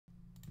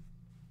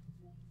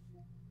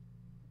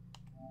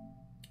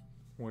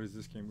What is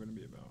this game going to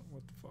be about?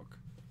 What the fuck?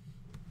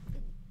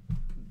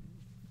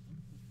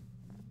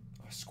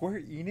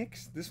 Square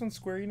Enix? This one's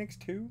Square Enix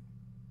too?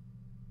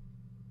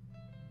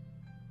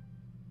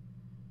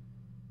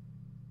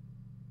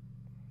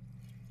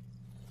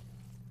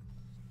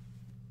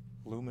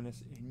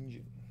 Luminous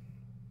Engine.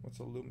 What's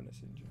a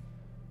Luminous Engine?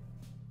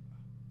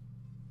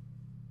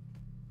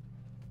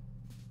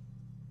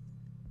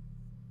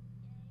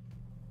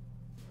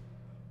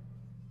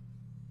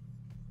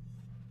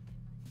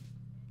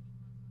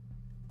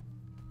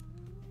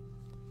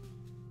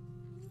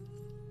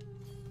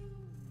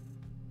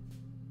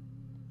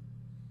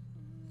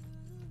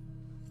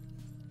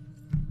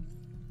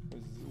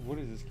 What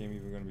is this game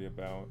even going to be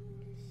about?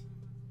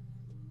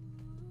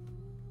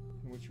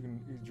 In which you can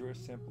enjoy a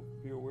sample.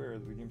 Be aware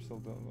that the game's still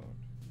download.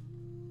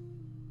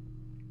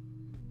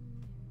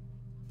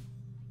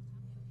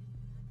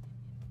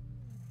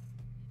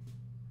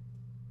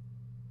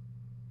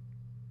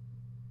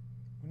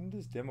 When did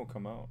this demo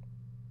come out?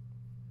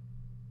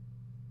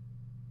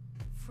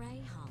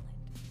 Frey Holland,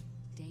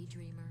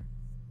 daydreamer,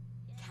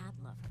 cat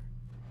lover,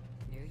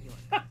 New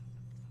York.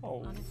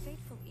 Oh. On a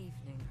fateful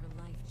evening,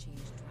 her life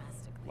changed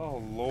drastically.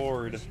 Oh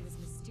Lord. She was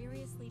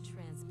mysteriously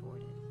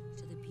transported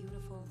to the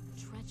beautiful,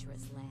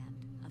 treacherous land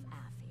of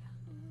Athia.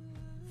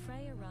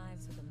 Frey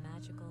arrives with a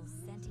magical,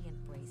 sentient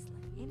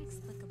bracelet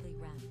inexplicably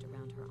wrapped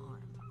around her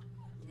arm.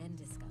 Then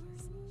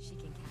discovers she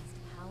can cast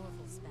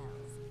powerful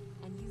spells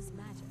and use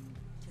magic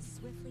to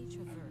swiftly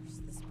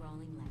traverse the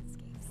sprawling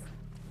landscapes.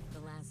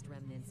 The last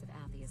remnants of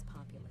Athia's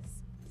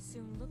populace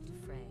soon looked to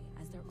Frey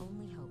as their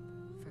only hope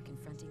for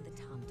confronting the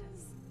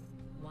Tantas,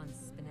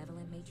 once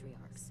benevolent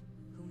matriarchs,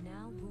 who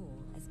now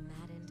rule as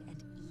maddened and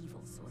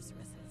evil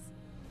sorceresses.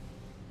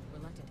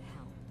 Reluctant to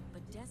help,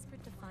 but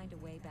desperate to find a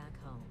way back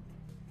home,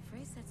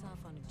 Frey sets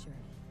off on a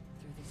journey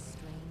through this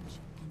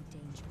strange and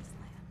dangerous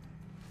land.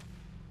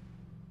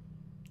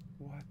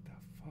 What the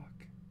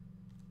fuck?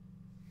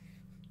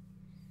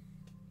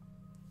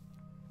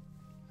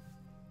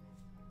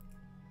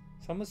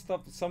 Some of the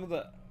stuff, some of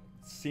the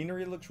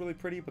scenery looks really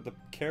pretty, but the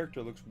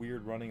character looks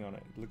weird running on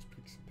it. It looks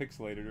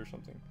pixelated or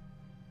something.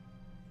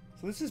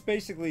 So this is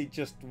basically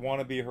just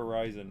wannabe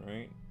Horizon,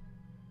 right?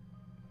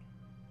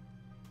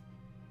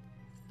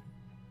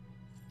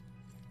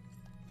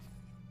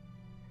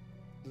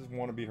 This is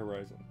wannabe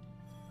Horizon.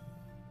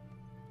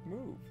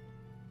 Move.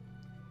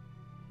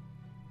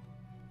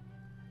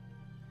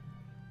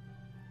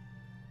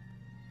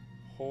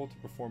 Hold to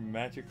perform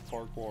magic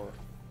parkour.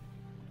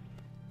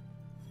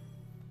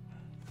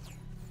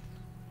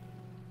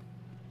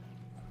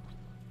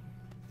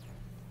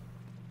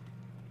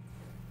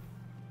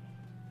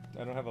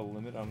 I don't have a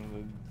limit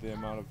on the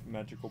amount of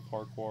magical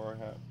parkour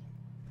I have.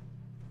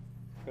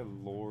 Good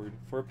lord.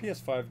 For a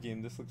PS5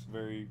 game, this looks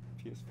very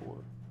PS4.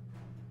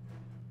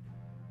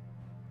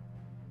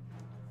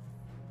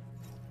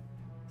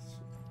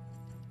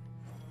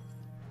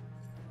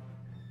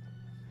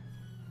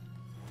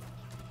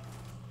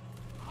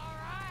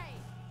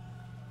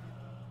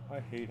 I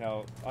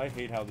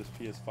hate how this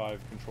PS5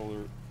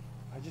 controller.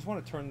 I just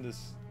want to turn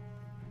this.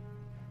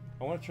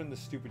 I want to turn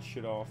this stupid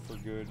shit off for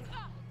good.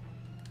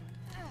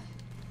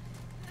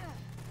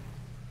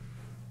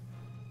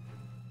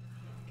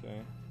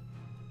 Okay.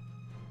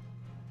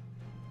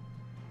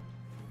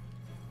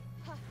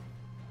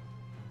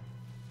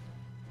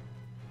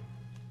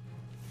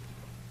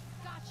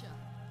 Gotcha.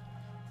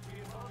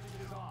 The advantage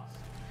is ours.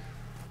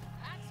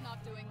 That's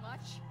not doing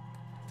much.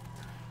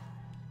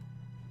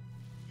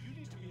 You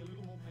need to be a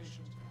little more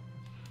patient.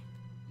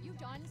 You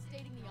done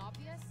stating the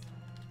obvious?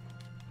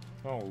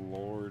 Oh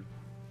lord.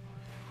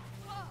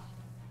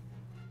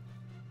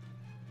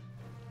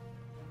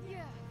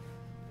 Yeah.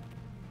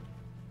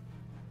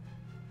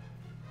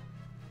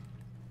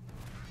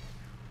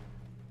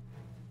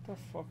 What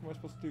the fuck am I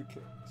supposed to do?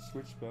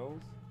 Switch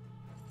spells?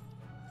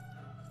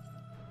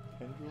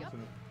 Tendrils Yep.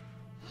 and...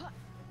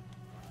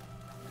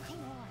 Come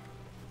on.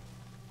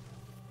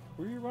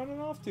 Where are you running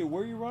off to?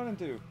 Where are you running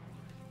to?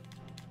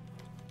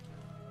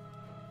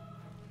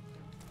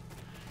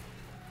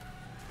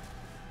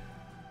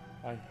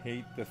 I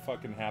hate the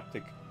fucking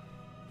haptic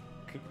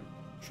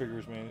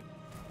triggers, man.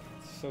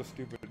 It's so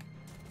stupid.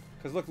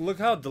 Cause look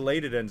how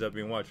delayed it ends up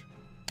being. Watch.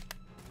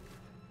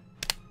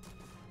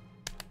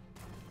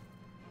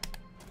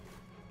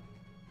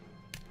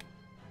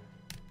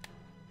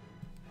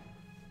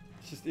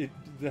 It's just the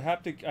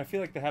haptic. I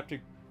feel like the haptic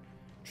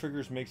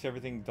triggers makes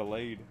everything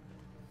delayed.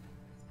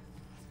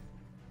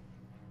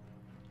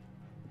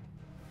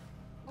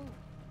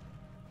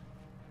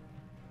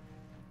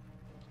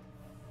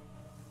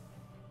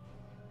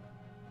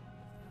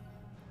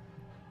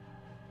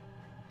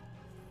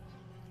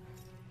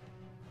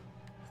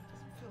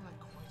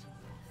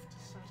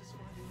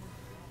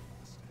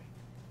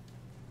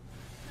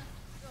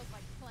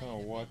 Oh,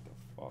 what the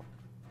fuck?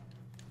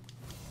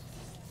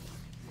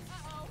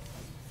 Uh-oh.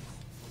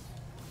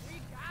 We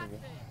got this.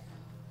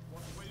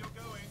 Watch where you're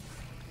going.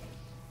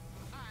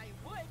 I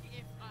would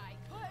if I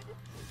could.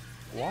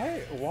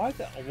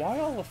 Why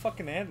all the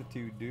fucking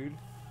attitude, dude?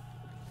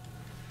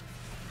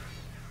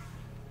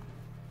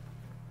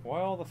 Why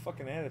all the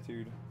fucking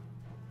attitude?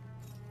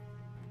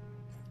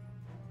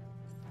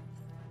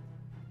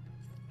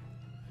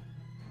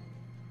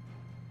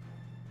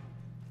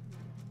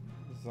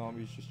 The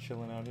zombie's just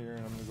chilling out here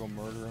and I'm gonna go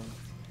murder him.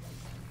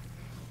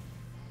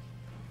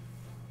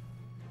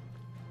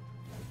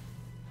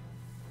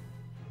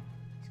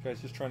 This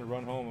guy's just trying to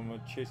run home. I'm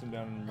gonna chase him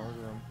down and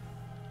murder him.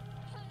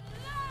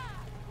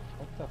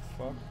 What the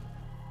fuck?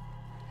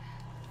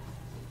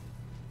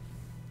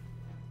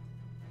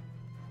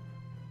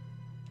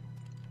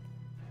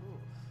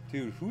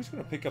 Dude, who's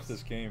gonna pick up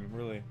this game,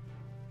 really?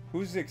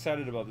 Who's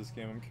excited about this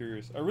game? I'm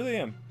curious. I really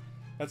am.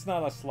 That's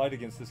not a slight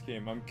against this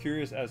game. I'm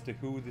curious as to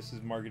who this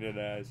is marketed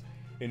as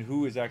and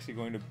who is actually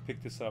going to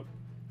pick this up.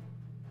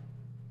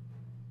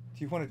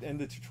 Do you want to end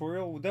the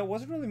tutorial? That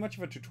wasn't really much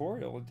of a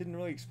tutorial. It didn't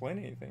really explain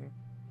anything.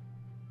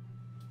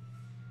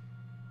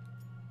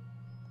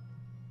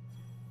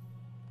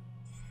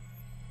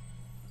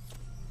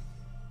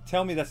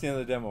 Tell me that's the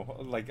end of the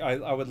demo. Like,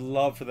 I would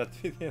love for that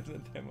to be the end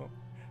of the demo.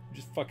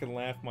 Just fucking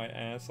laugh my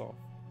ass off.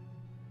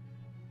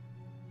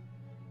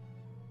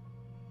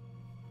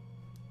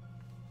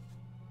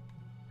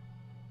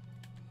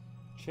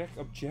 Check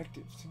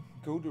objectives.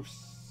 Go to...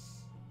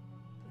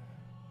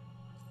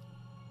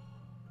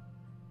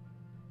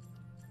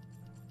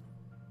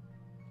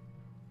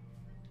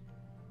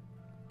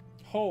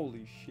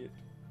 Holy shit.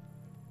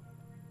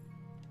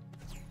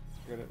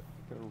 Gotta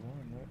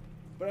run, right?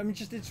 But I mean,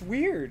 just, it's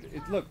weird.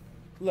 Look.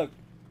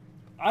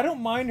 I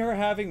don't mind her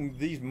having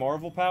these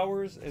Marvel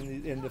powers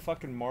and the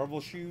fucking Marvel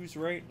shoes,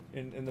 right?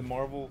 And the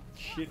Marvel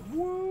shit.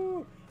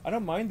 Woo! I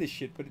don't mind this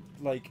shit, but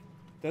like,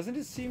 doesn't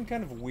it seem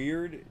kind of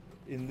weird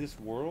in this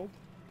world?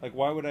 Like,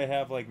 why would I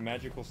have like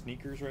magical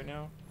sneakers right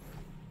now?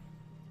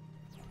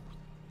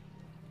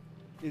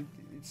 It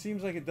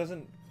seems like it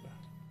doesn't.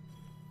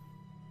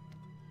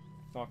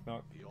 Knock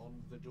knock.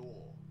 Beyond the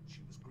door, she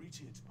was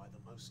greeted by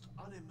the most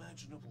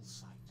unimaginable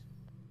sight.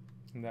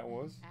 And that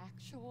was?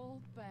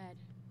 Actual bed.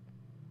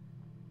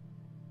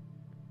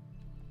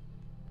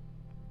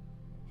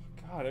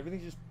 God,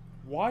 everything's just...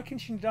 Why can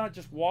she not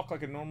just walk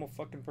like a normal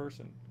fucking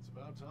person? It's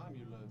about time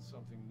you learned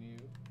something new.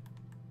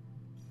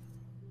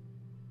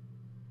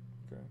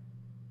 Okay.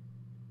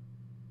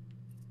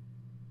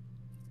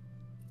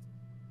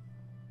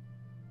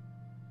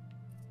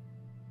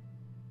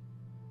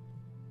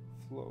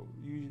 Flow.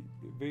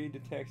 Evade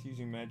attacks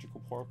using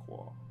magical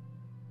parkour.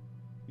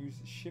 Use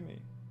the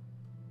shimmy.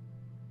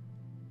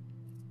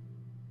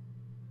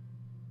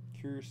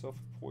 Cure yourself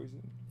of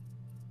poison.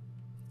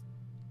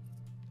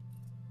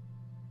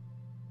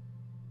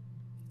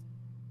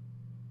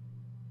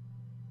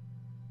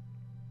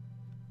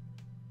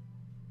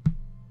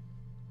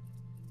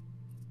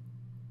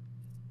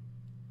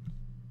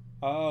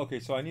 Oh, okay,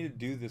 so I need to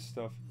do this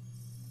stuff.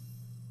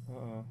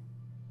 Uh-oh.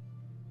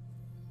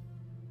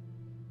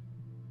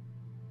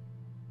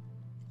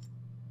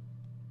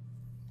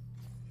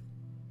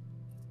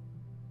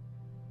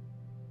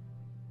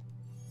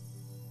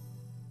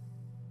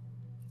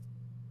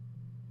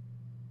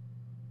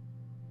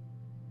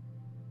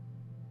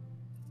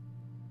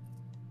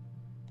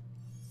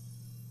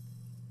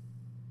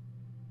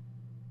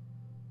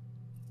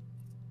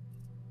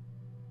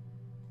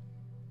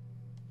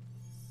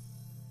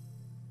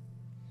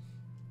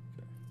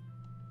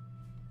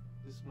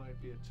 This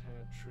might be a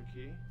tad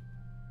tricky.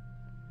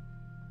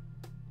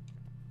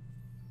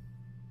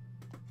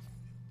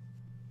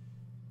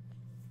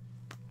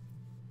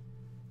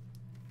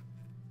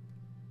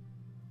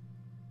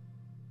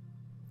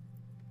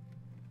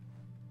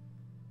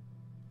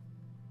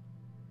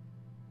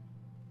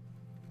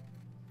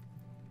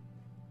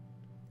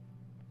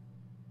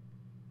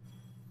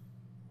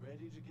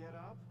 Ready to get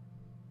up?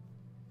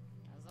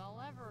 As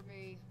I'll ever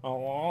be.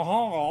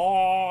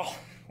 Oh,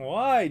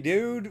 why,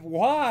 dude?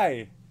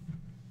 Why?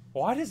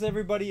 Why does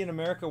everybody in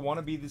America want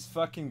to be this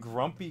fucking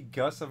grumpy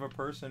Gus of a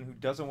person who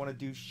doesn't want to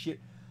do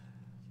shit?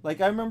 Like,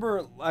 I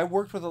remember I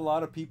worked with a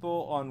lot of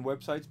people on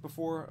websites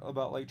before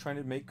about, like, trying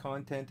to make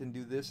content and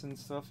do this and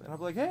stuff. And I'm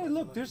like, hey,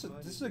 look, this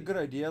is a good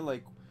idea.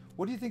 Like,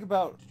 what do you think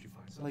about,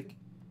 like,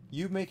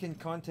 you making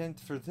content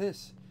for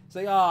this? It's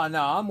like, oh,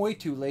 no, I'm way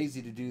too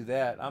lazy to do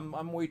that.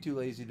 I'm way too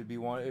lazy to be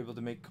able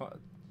to make,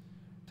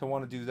 to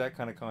want to do that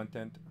kind of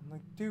content. I'm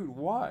like, dude,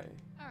 why?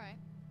 All right,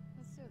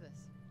 let's do this.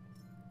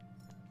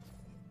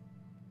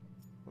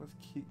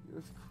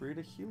 Let's create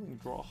a healing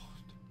draft.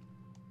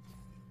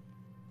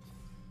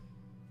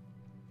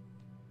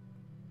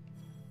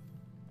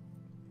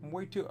 I'm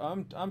way too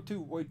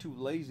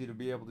lazy to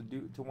be able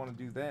to want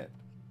to do that.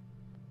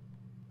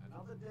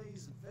 Another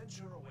day's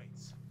adventure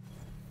awaits.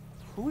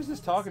 Who is this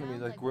talking to me?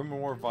 Like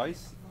Grimoire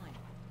Vice?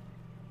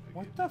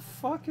 What the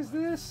fuck is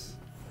this?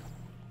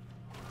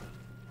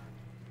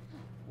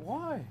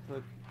 Why?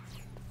 Look,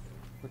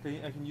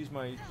 I can use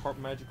my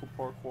magical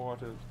parkour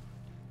to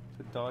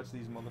dodge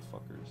these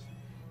motherfuckers.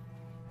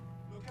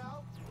 Look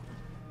out!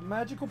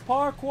 Magical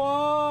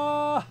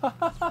parkour!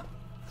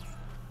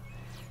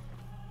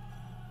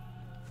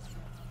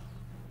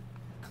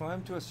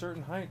 Climb to a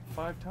certain height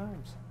 5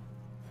 times.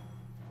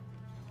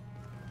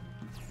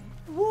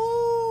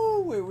 Woo!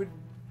 know. It would.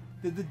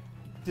 Did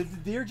the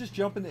deer just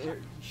jump in the air?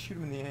 Shoot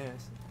him in the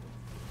ass.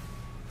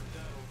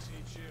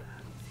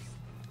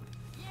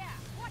 Yeah,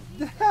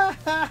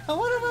 what?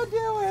 What am I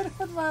doing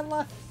with my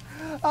life?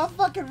 I'm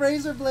fucking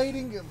razor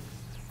blading,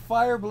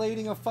 fire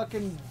blading a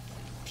fucking.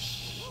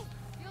 Feels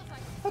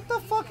like What the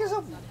fuck is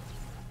up?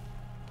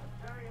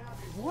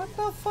 What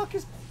the fuck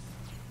is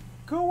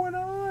going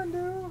on,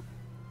 dude?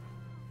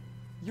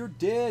 You're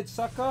dead,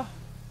 sucker.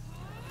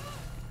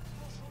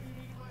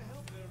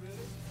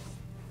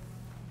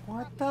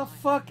 What the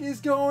fuck is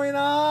going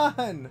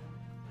on?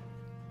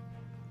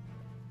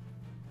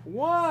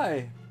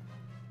 Why?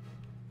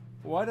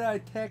 Why did I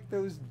attack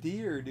those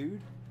deer,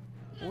 dude?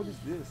 What is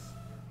this?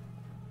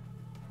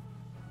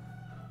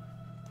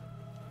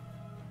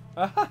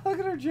 Look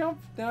at her jump.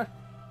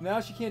 Now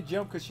she can't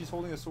jump because she's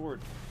holding a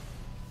sword.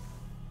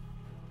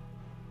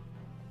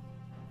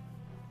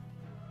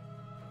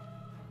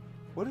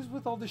 What is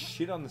with all this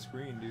shit on the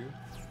screen, dude?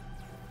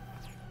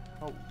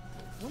 Oh,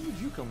 when did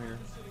you come here?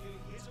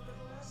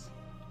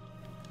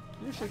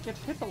 You should get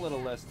hit a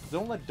little less.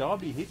 Don't let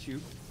Dobby hit you.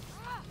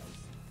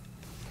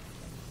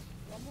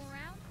 one more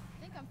round?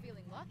 I think I'm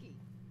feeling lucky.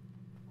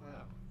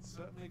 Well,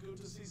 certainly good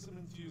to see some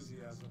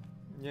enthusiasm.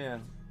 Yeah,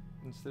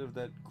 instead of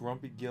that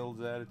grumpy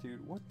guild's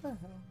attitude. What the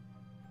hell?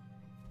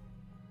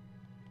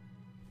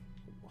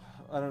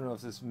 I don't know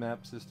if this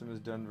map system is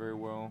done very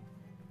well.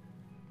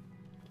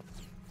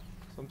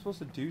 So I'm supposed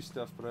to do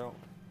stuff, but I don't.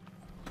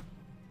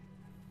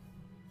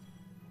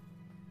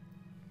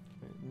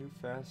 Okay, new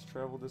fast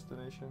travel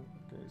destination.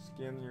 Okay,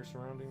 scan your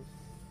surroundings.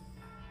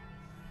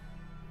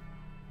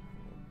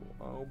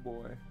 Oh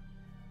boy.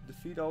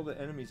 Defeat all the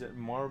enemies at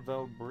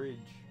Marvel Bridge.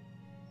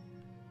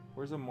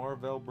 Where's a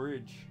Marvel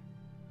Bridge?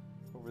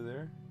 Over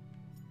there?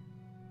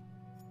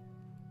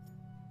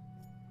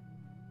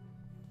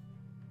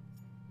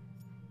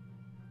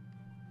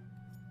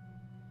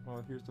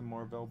 Oh, here's the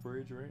Marvel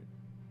Bridge, right?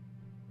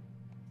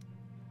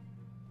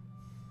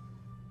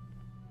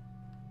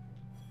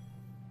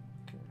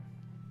 Okay.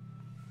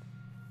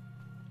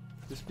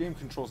 This game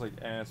controls like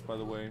ass, by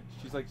the way.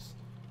 She's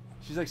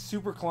like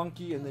super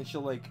clunky, and then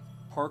she'll like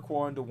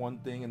parkour into one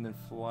thing and then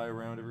fly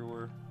around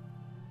everywhere.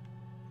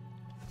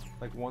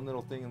 Like one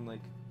little thing and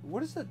like,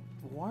 what is that?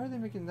 Why are they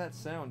making that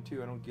sound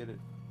too? I don't get it.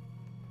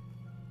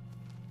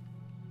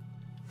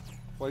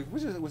 Like,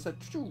 what's that?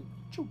 Choo,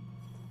 choo.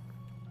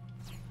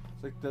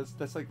 It's like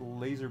that's like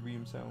laser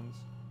beam sounds.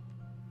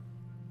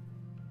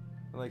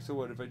 And like, so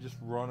what? If I just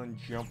run and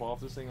jump off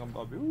this thing,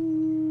 I'll be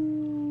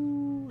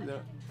ooh.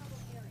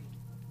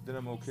 Then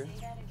I'm okay.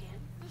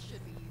 This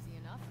should be easy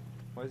enough.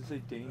 Why does it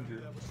say danger?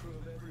 That was true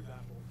of every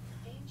battle.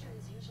 Danger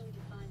is usually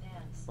defined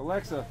as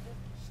Alexa,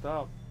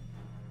 stop.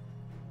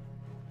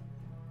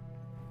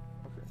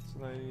 Okay, so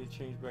now I need to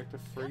change back to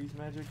phrase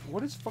magic.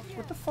 What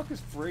the fuck is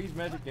phrase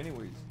magic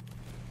anyways?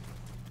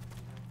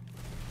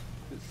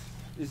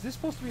 Is this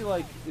supposed to be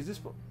like, Block a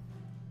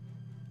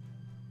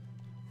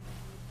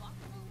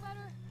little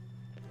better?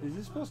 is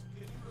this supposed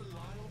Can you rely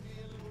on me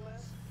a little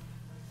less?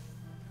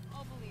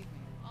 Oh, believe me,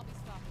 I'll be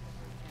stopping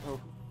the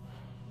first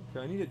oh,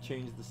 okay, I need to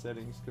change the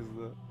settings because of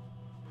the,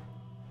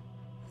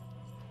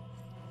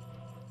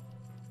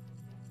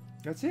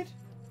 that's it?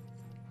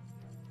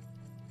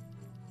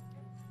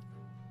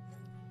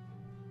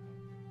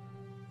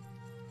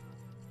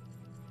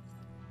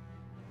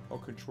 Oh,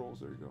 controls,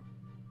 there you go.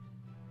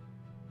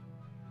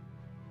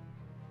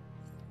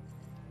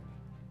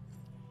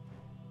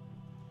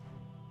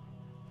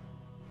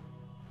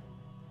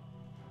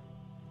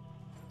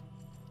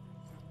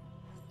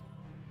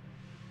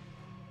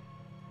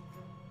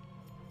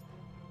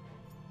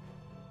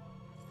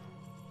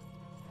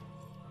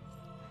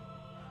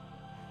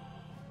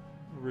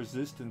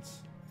 Resistance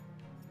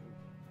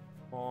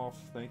off,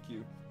 thank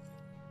you.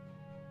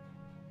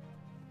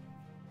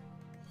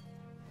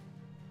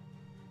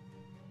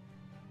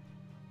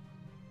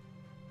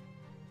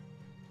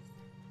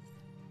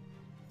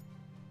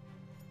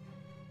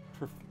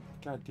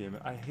 God damn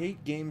it. I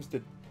hate games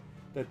that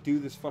do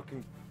this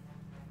fucking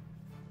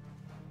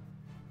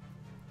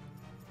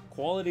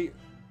quality.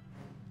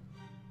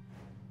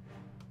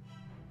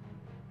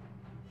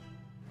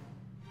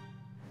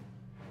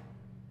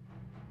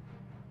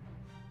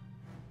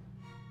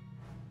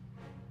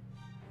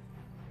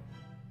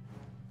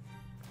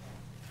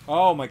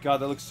 Oh my god,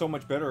 that looks so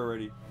much better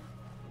already.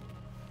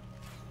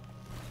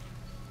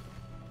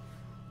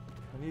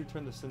 I need to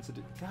turn the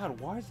sensitivity. God,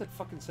 why is that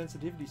fucking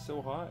sensitivity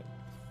so high?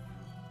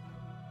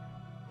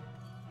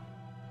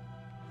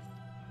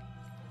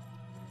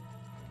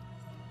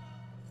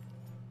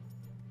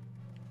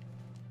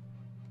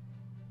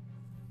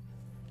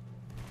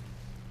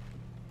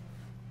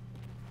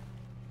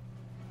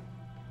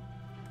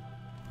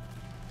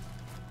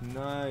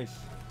 Nice.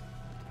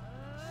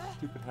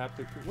 Stupid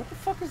haptic. What the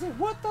fuck is it?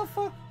 What the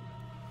fuck?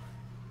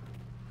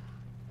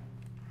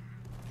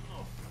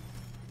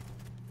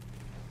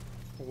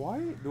 Why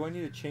do I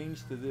need to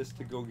change to this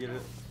to go get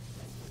it?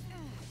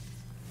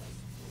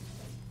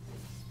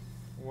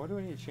 Why do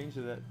I need to change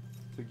to that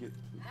to get?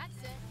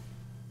 That's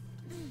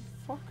it.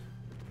 Fuck.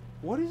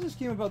 What is this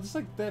game about? This is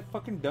like that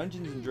fucking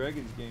Dungeons and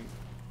Dragons game.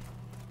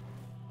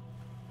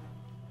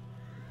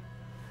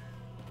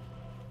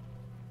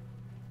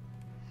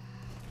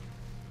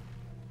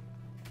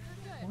 You're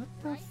good, What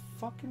the right?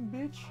 fucking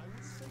bitch? I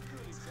would say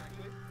good,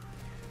 exactly.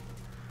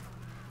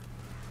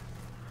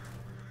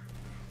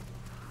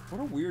 What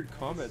a weird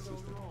combat This is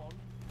system. over on.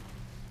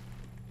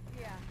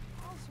 Yeah,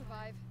 I'll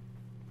survive.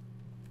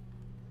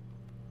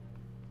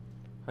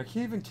 I can't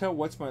even tell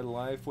what's my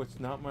life, what's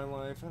not my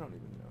life. I don't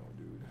even know,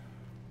 dude.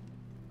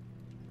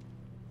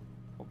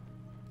 Oh.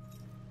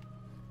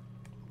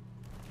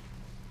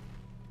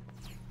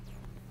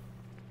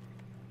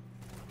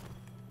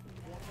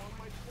 What one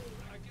might call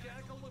a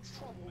gaggle of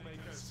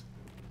troublemakers.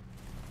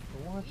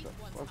 What Weak the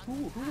ones fuck?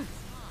 hungry fast,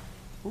 huh?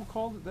 Who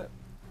called it that?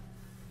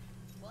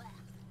 Blech,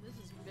 this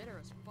is bitter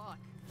as fuck.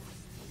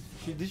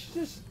 Did she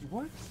just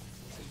what?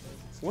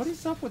 What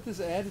is up with this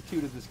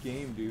attitude of this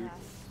game, dude? Yes.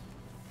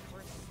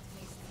 Worse it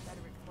tastes, the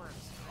better it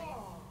works,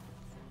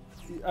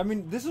 right? I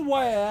mean, this is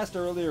why I asked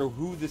earlier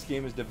who this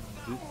game is.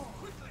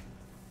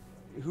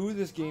 Who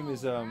this game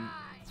is? Right.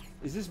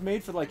 Is this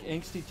made for like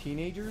angsty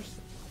teenagers?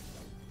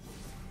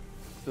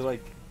 The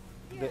like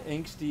the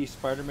angsty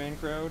Spider-Man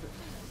crowd?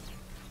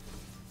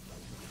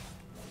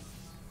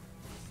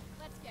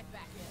 Let's get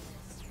back in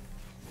this.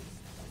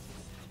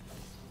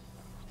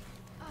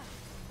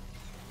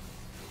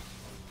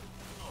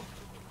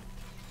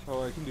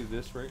 Oh, I can do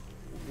this, right?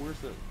 Where's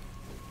the?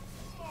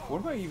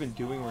 What am I even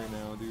doing right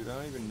now, dude? I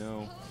don't even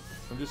know.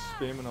 I'm just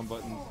spamming on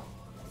buttons.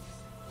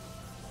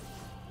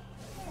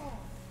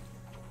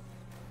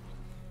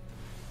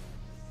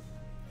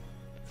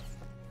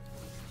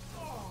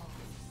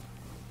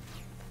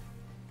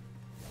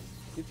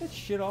 Get that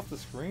shit off the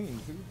screen,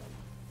 dude.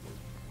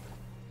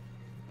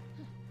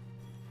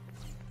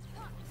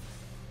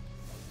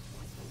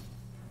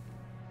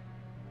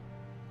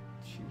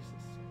 Jesus.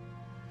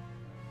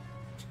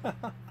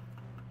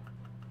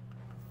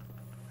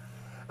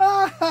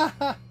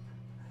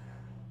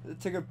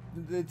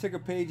 They took a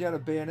page out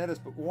of Bayonetta's,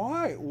 but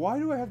why? Why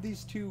do I have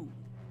these two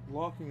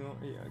locking on?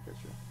 Yeah, I got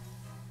you.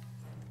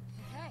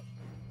 Okay.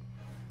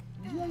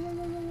 Yeah, yeah, yeah,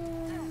 yeah,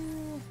 yeah.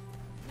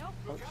 Nope.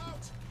 Oh, Look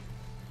out!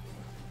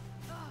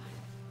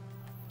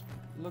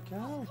 look Oh,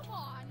 out! come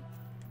on.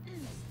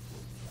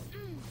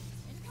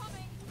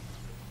 Incoming.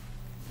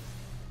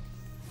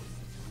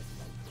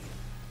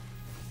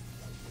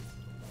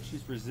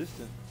 She's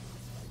resistant.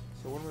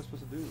 So what am I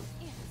supposed to do?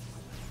 Whoa.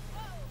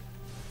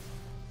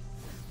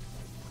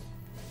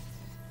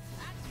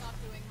 That's not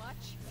doing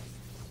much.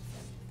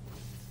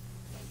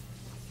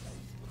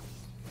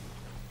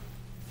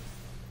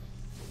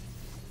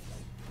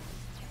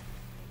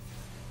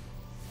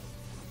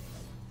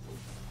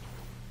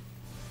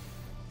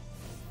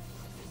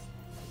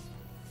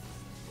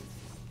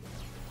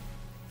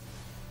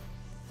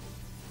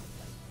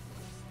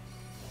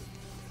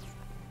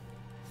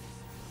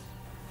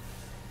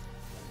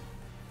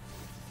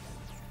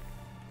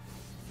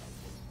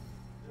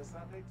 Does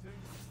that make two?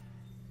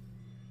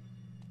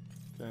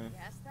 Okay.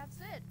 Yes, that's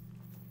it.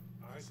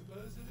 I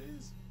suppose it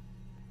is.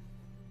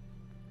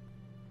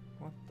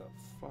 What the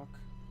fuck?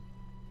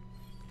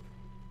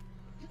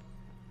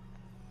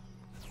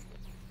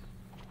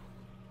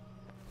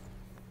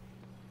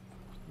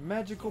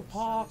 Magical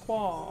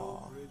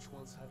parkour. Bridge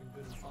once having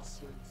been a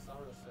bustling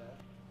thoroughfare.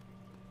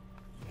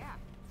 Yeah.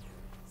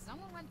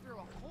 Someone went through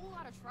a whole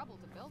lot of trouble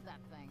to build that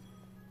thing.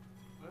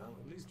 Well,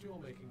 at least you're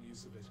making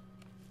use of it.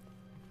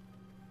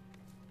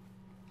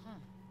 Huh.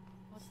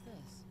 What's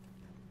this?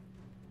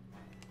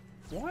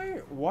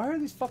 Why are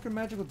these fucking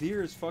magical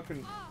deers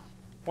fucking?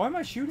 Why am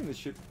I shooting this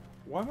shit?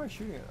 Why am I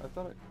shooting it? I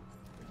thought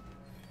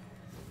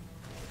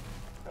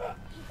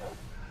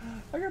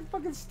I got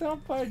fucking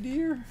stomped by a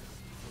deer.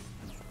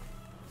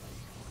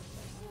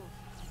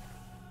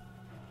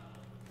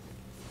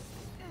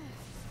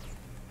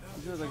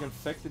 These are like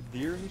infected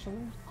deer or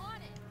something? On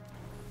it.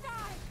 Die.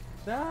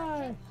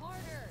 Die! Hit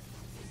harder.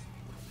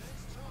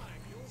 Next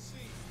time, you'll see.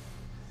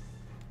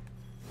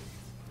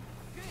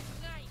 Good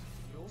night.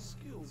 Your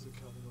skills are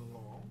coming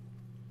along.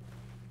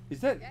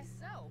 Is that Guess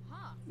so,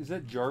 huh?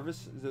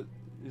 Jarvis?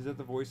 Is that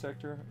the voice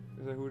actor?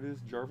 Is that who it is?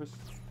 Jarvis?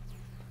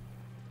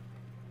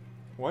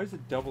 Why does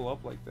it double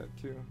up like that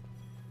too?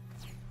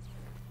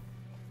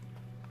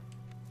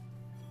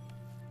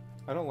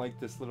 I don't like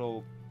this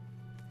little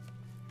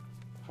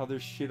how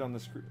there's shit on the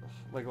screen,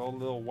 like all the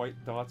little white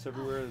dots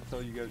everywhere that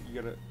tell you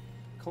gotta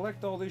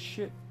collect all this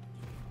shit.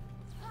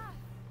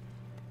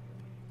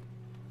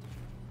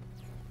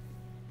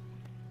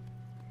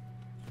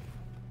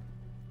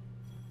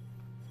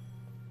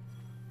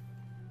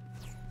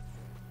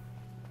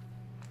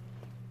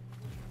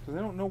 Because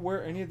I don't know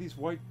where any of these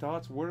white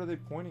dots, what are they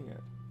pointing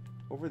at?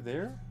 Over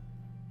there?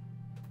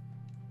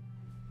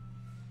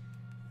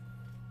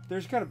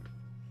 There's gotta...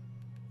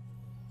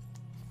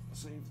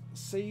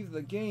 Save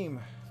the game.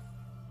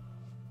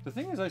 The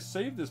thing is, I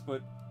saved this,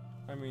 but...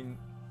 I mean...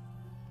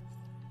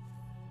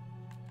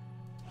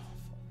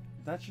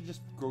 That should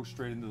just go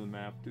straight into the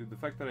map, dude. The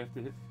fact that I have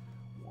to hit...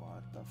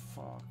 What the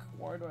fuck?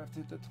 Why do I have to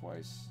hit that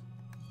twice?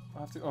 I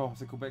have to. Oh, I have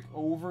to go back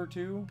over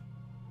too.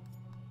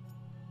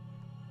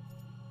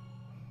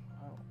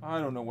 I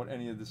don't know what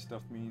any of this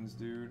stuff means,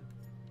 dude.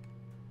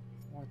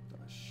 What the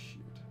shit?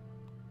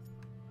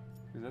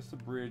 Okay, that's the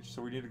bridge,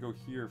 so we need to go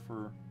here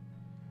for...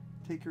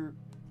 Take her...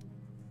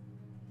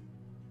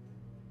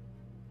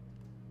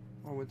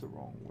 I went the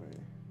wrong way.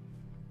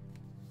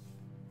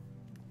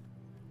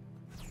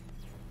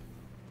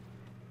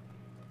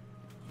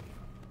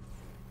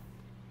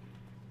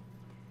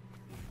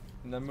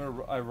 And then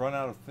I run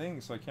out of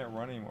things, so I can't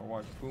run anymore.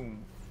 Watch,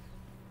 boom.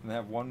 And I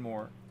have one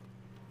more.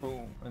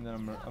 Boom. And then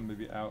I'm gonna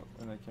be out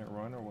and I can't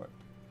run, or what?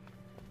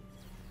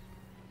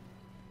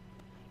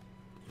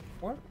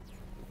 What?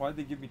 Why'd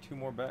they give me 2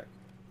 more back?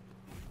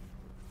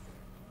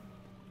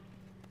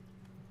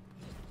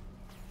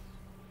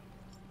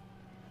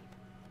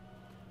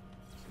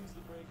 Seems the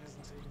break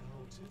hasn't taken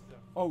hold too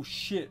though. Oh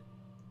shit.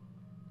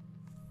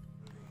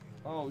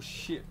 Oh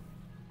shit.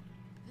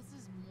 This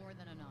is more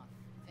than enough.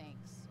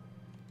 Thanks.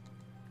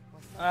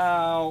 What's that?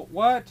 Ow.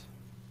 What?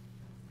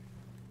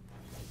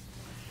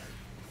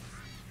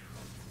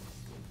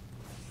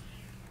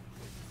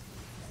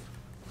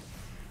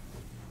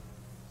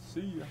 See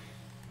ya.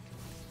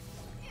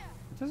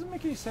 It doesn't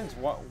make any sense.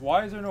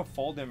 Why is there no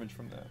fall damage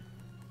from that?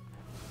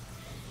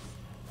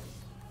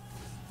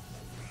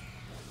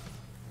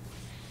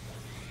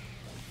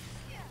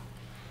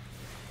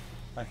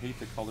 I hate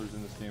the colors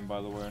in this game, by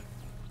the way.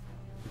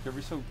 Like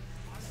every so...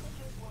 I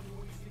sometimes wonder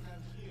what you think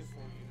I'm here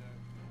for, you know.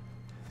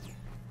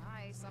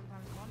 I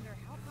sometimes wonder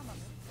how come a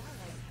big guy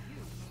like you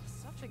makes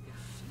such a good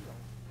shield.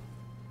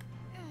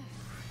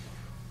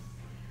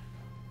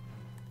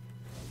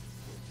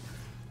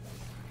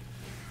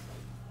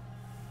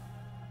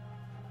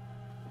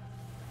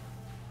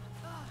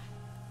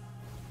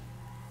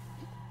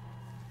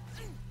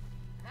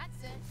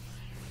 That's it.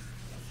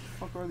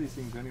 What the fuck are these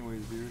things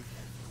anyways, dude?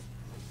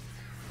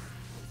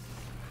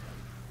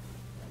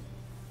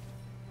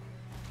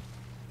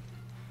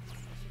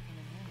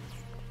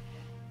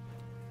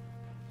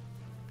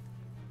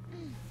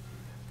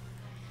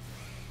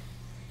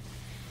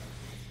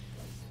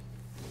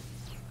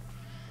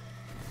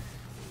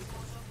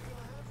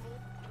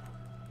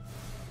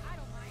 I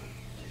don't mind.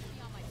 Keep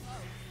me on my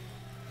toes.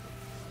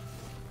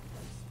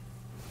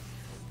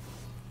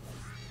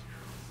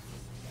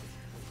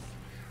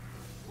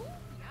 Ooh,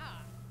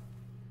 yeah.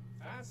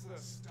 That's the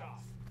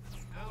stuff.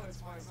 Now let's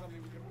find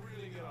something we can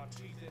really get our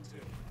teeth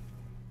into.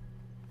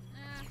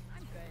 Nah,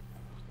 I'm good.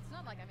 It's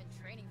not like I've been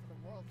training for the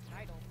world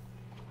title.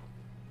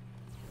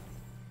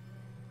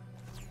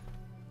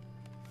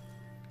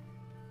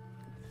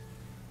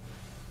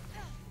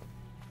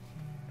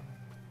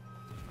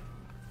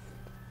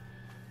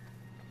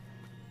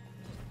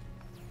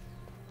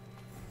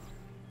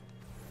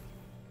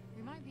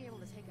 We might be able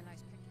to take a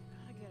nice picture.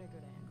 Gotta get a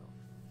good angle.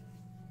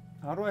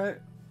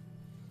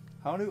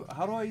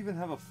 How do I even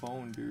have a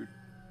phone, dude?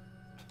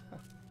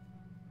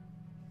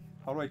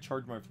 How do I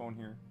charge my phone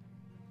here?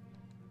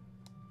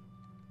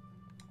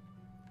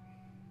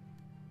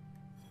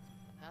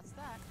 That's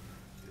that.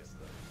 Yes,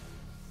 sir.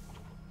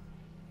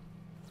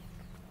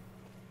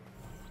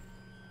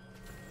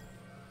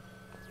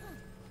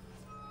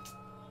 It's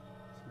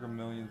like a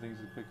million things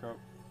to pick up.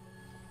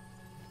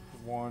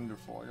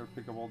 Wonderful. I gotta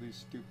pick up all these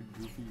stupid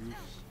goofy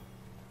goofs.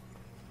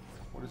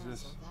 What is Oh,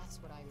 this? so that's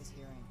what I was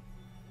hearing.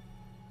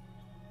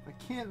 I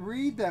can't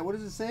read that. What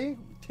does it say?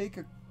 Take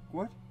a...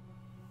 What?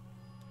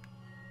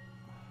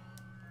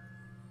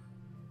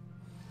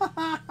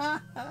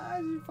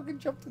 You fucking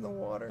jumped in the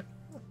water.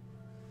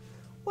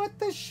 What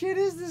the shit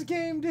is this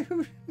game,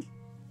 dude?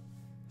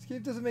 This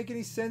game doesn't make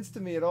any sense to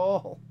me at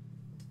all.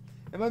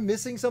 Am I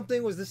missing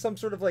something? Was this some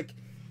sort of like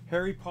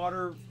Harry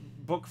Potter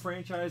book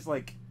franchise?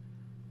 Like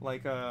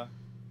what's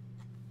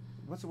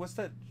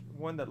that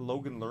one that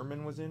Logan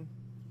Lerman was in?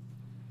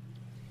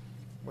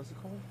 What's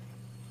it called?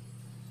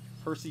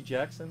 Percy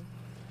Jackson?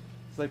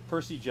 It's like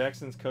Percy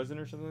Jackson's cousin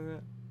or something like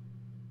that.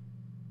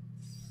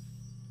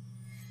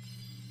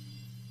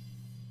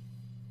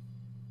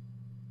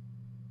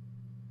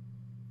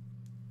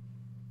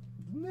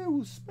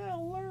 New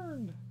spell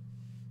learned.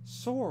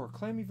 Soar.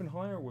 Climb even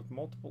higher with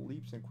multiple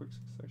leaps in quick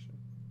succession.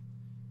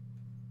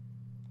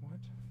 What?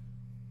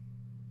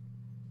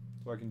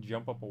 So I can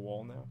jump up a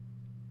wall now?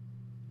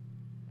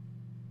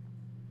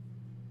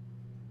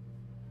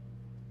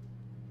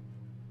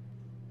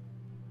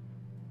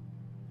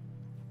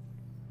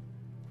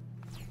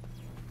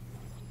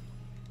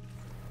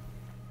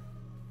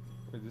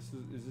 Wait,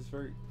 is this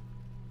very...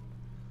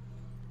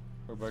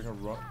 Oh, but I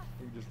can run.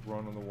 You can just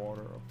run on the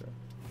water. Okay.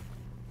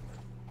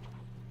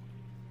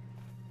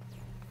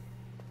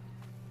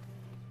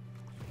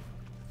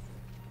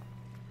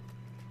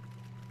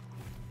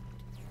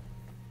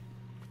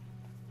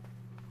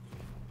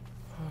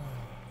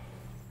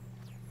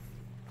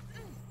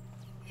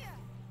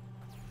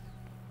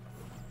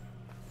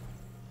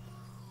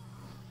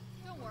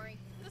 Don't worry,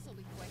 this will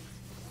be quick.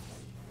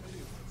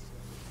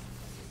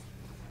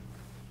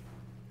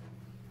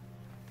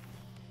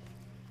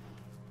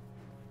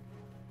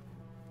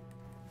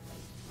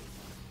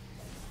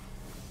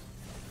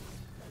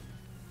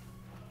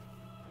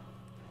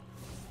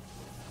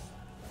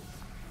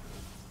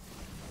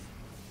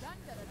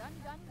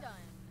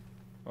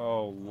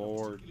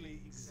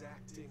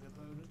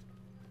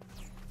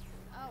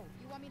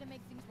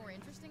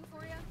 interesting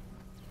for you?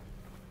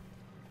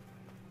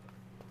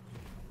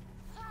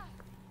 Ah,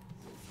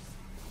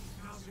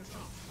 Now's your chance.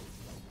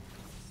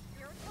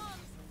 here it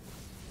comes.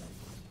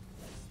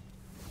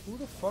 Who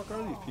the fuck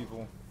are these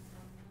people?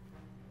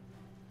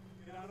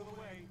 Get out of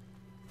the way.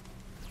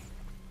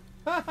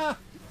 Haha!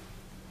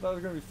 Thought it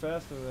was gonna be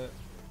faster than that.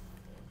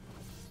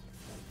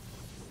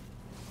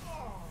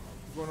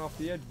 You're going off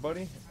the edge,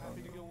 buddy.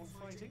 Happy to go on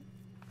fighting?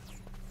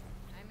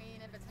 I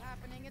mean, if it's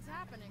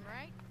happening,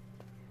 right?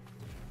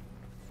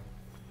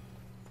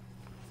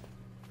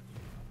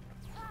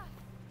 Ah,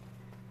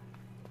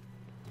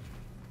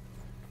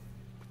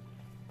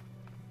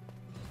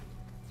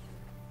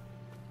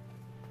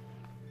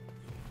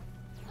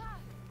 ah,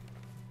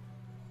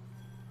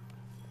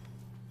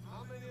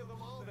 How many of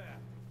them are there?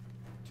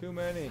 Too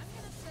many. I'm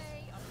gonna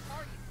say a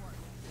party's worth.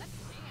 Let's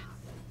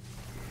dance.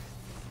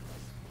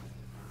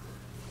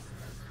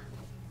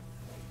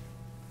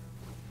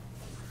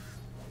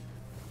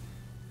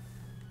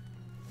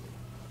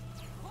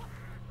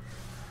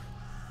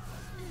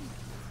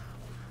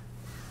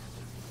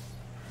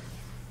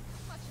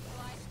 Much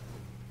obliged.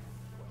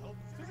 Well,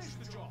 finish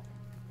the job.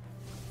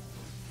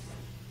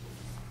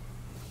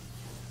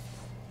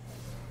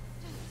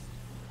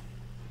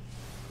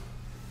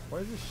 Why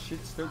does this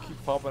shit still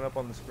keep popping up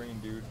on the screen,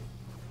 dude?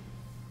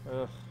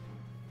 Ugh.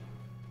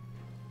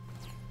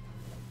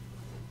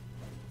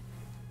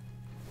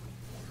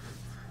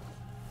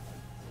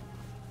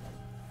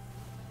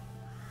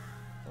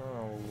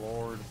 Oh,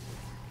 Lord.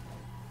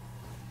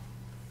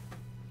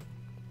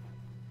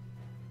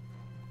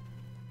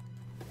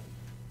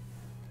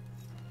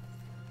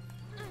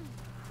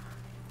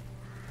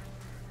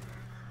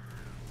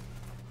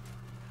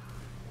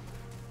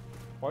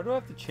 Why do I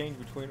have to change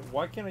between?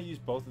 Why can't I use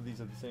both of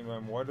these at the same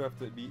time? Why do I have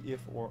to be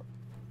if or?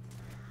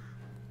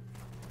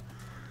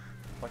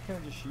 Why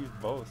can't I just use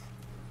both?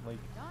 Like,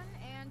 Done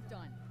and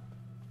done.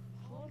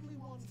 Hardly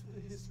one for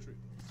the history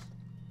books.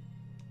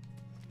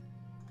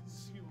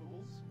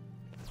 Consumables.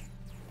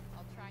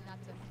 I'll try not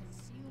to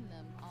consume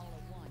them all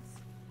at once.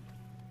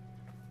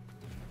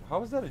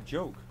 how is that a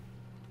joke?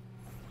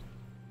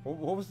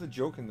 What was the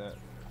joke in that?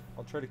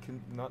 I'll try to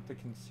not to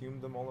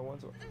consume them all at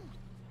once.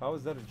 How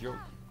is that a joke?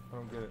 I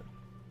don't get it.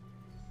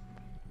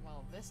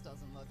 Well, this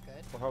doesn't look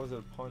good. Well, how is it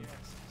a pun?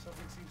 Yes,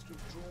 something seems to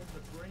have drawn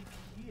the break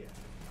here.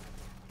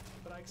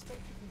 But I expect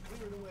you can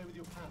clear it away with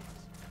your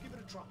powers. Give it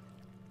a try.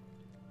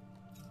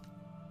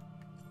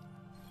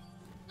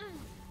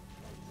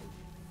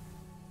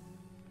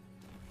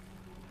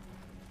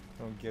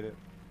 I don't get it.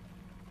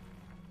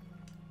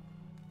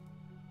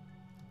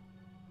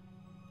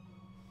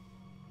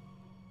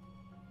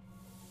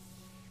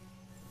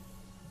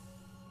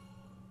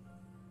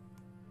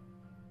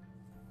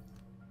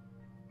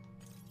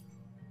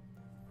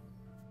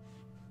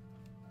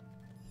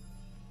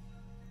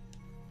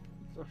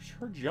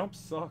 Her jump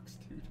sucks,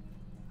 dude.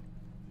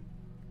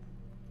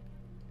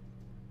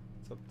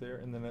 It's up there,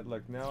 and then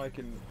like now I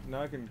can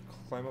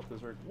climb up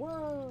this right.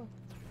 Whoa,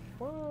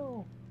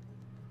 whoa.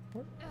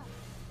 What?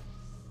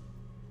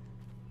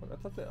 What? I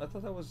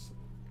thought that was.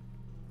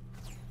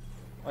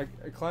 I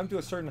climbed to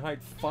a certain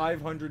height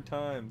 500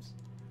 times.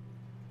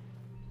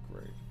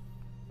 Great.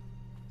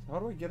 So how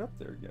do I get up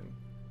there again?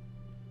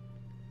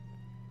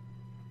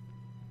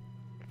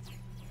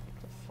 What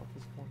the fuck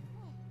is going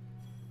on?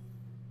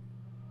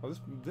 Oh,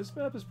 this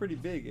map is pretty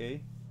big, eh?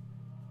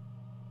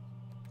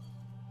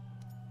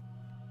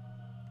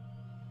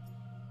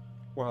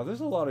 Wow, there's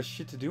a lot of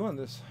shit to do on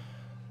this.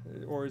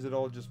 Or is it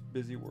all just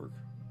busy work?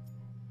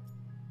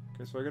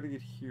 Okay, so I gotta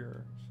get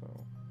here,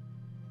 so...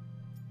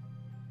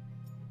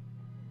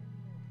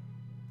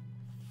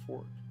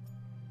 Fort.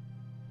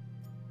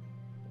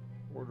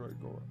 Where do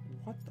I go?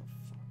 What the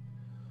fuck?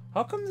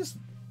 How come this...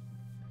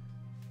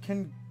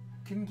 Can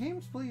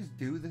games please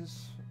do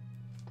this?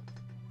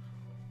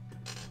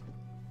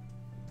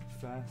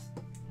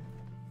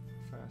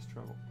 Fast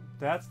travel.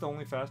 That's the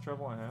only fast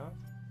travel I have?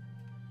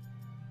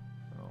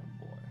 Oh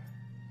boy.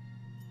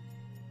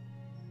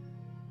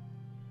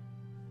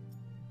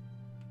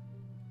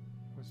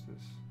 What's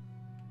this?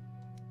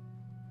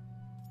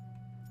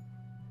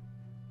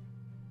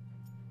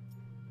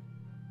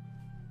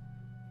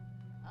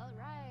 All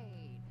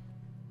right,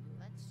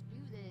 let's do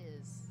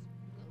this.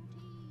 Go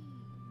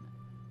team.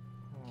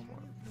 Oh Can my.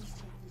 you please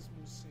take this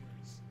more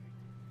seriously?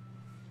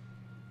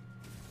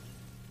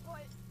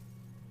 What?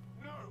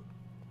 No!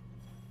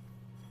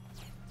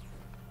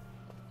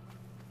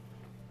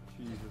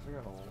 Jesus, I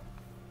got a lot.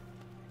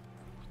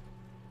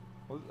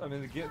 Well, I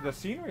mean, the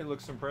scenery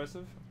looks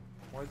impressive.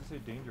 Why does it say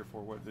danger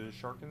for? What, there's a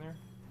shark in there?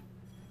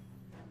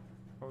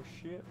 Oh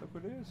shit, look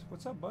what it is.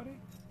 What's up, buddy?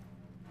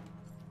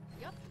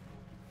 Yep.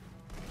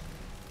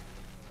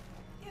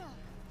 Yeah.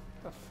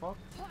 What the fuck?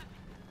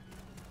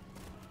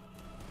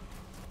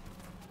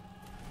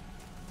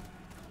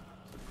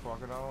 It's a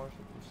crocodile or of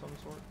some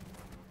sort?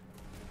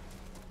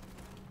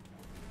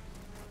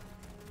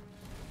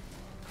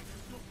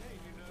 It's okay,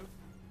 you know.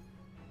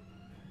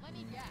 Let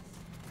me guess.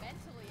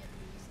 Mentally, at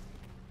least.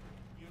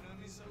 You know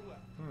me so well.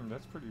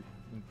 That's pretty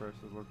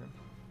impressive looking.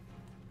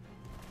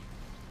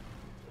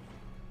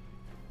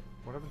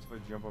 What happens if I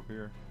jump up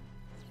here?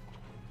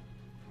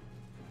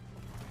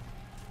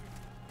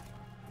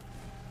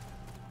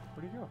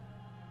 Where'd he go?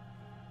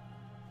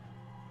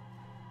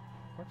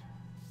 What?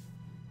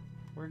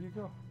 Where'd he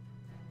go?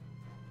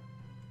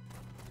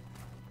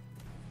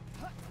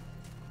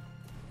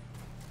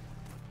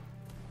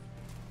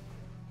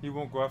 He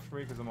won't go after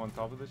me because I'm on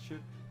top of this shit?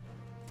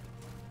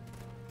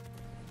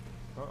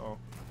 Uh-oh.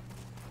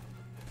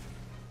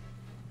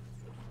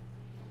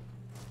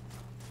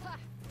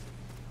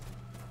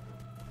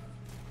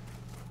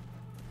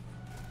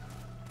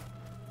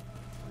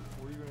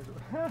 Where are you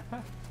gonna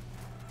go?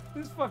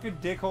 This fucking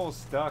dickhole's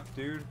stuck,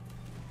 dude.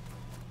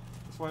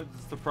 That's why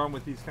it's the problem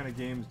with these kind of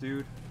games,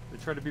 dude. They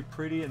try to be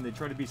pretty and they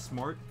try to be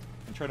smart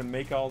and try to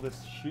make all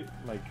this shit,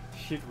 like,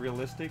 shit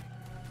realistic.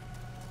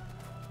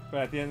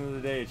 But at the end of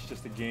the day, it's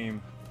just a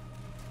game.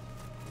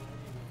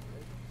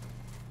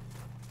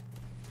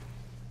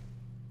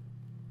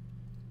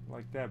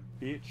 Like that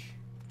bitch.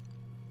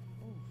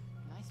 Ooh,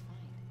 nice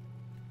find.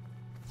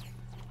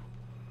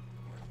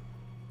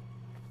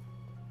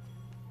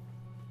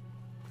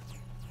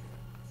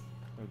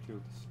 Gotta deal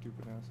with this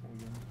stupid asshole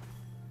again.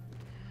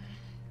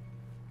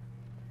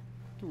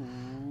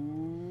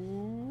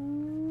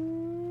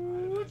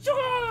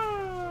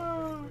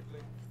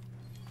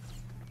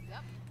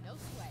 Yep, no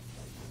sweat.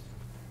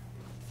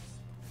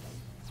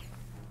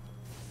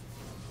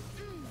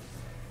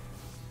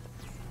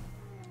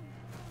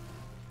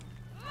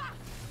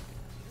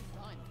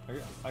 You're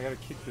done. I gotta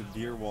kick the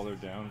deer while they're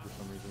down for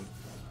some reason.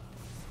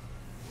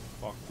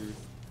 Fuck, dude.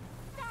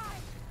 Die!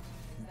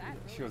 Is that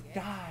She really goes, it?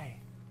 die!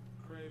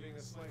 Craving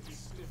a slightly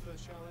stiffer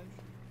challenge?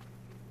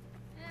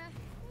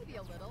 Maybe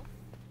a little.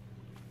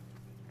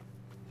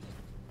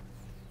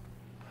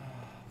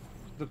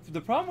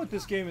 The problem with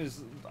this game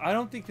is I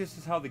don't think this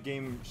is how the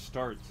game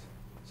starts.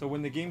 So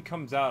when the game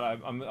comes out,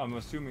 I'm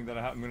assuming that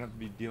I'm gonna have to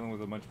be dealing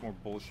with a much more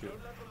bullshit.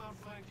 Don't let them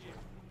outflank you.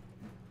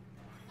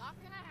 Not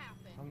gonna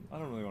happen. I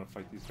don't really want to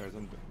fight these guys.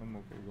 I'm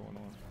okay going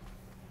on.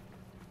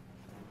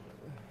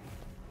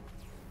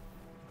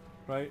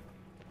 Right?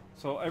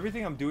 So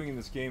everything I'm doing in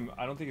this game,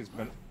 I don't think it's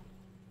been.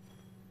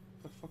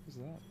 What the fuck is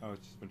that? Oh,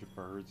 it's just a bunch of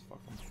birds.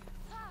 Fuck 'em.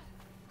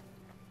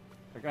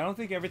 Like, I don't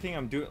think everything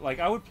I'm doing... Like,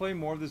 I would play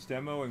more of this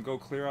demo and go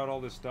clear out all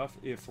this stuff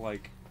if,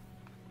 like,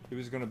 it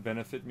was gonna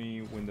benefit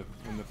me when the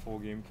full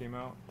game came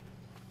out.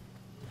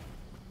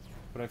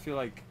 But I feel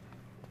like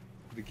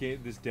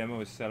this demo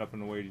is set up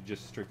in a way to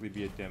just strictly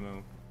be a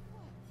demo.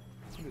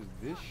 What is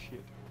this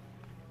shit?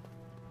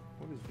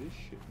 What is this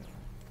shit now?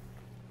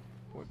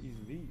 What is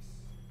this?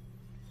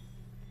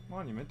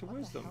 Monument to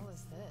Wisdom. What the hell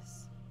is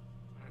this?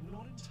 I'm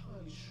not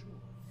entirely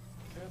sure.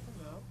 Careful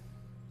now.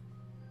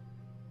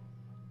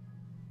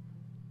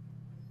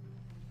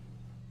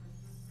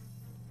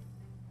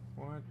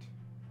 What?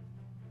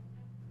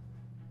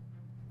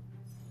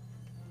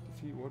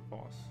 Defeat what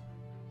boss?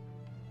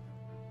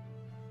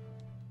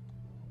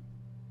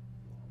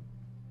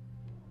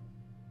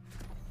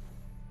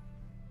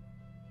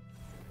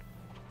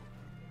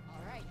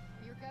 Alright,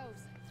 here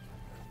goes.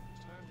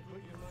 Time to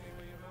put your money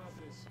where your mouth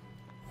is.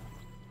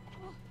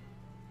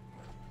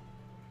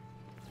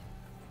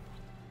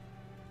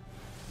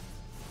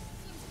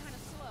 Seems kind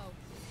of slow.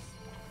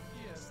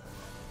 Yes,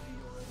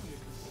 you're only a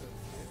concern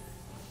here.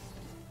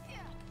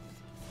 Yeah.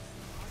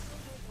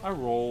 I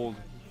rolled.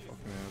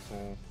 Fucking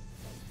asshole.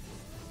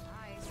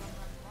 I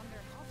sometimes wonder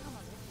how come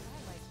a little guy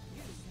like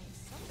you makes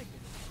such a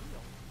good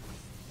shield.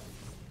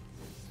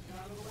 Get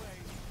out of the way.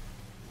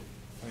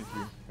 Thank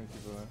you. Thank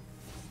you for that.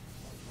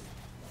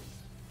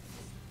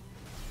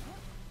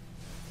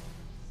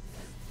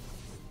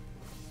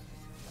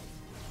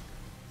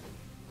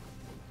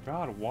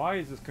 God, why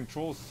is this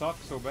control suck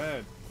so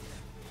bad?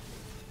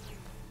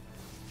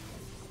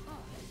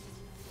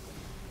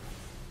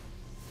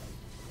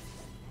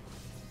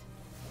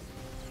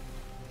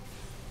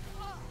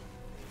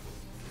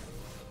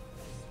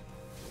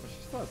 Well,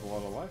 she still has a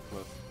lot of life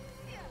left.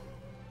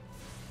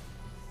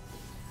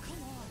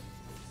 Come on.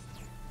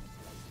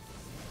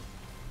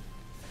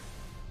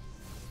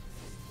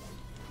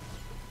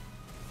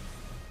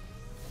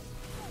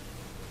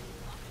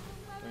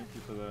 Thank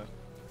you for that.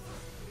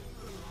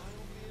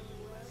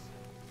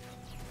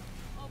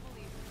 I'll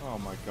believe it. Oh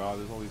my god,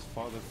 there's all these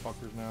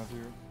fuckers now,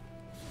 dude.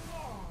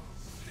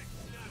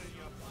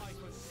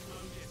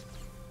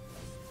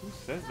 Who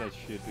says that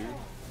shit, dude?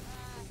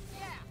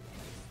 Yeah.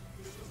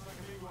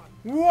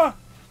 What?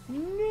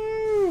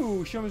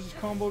 No! She almost just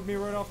comboed me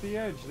right off the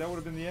edge. That would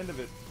have been the end of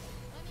it.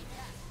 Let me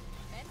guess.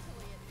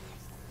 Mentally at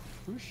least.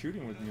 Who's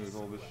shooting with me with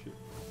all this shit?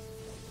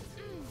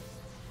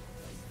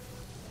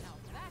 Now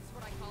that's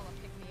what I call a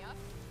pick-me-up.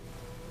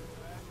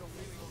 And you're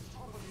feeling on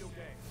top of your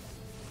game.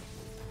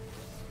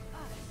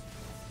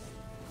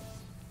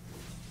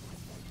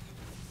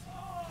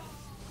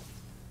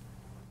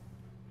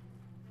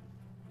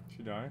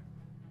 She die?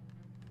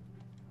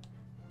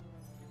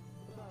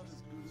 About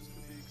as good as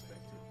could be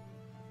expected.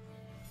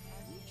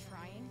 Are you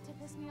trying to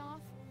piss me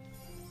off?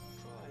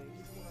 Trying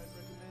is what I'd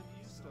recommend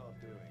you start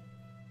doing.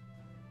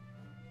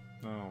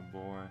 Oh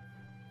boy.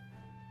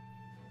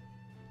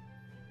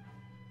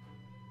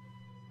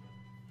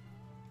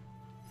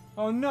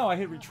 Oh no, I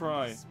hit I'm gonna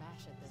retry.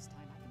 Smash it this time.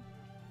 I can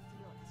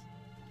feel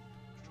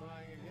it.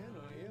 Trying again,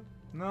 are you?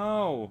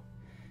 No.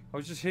 I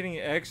was just hitting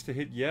X to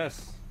hit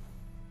yes.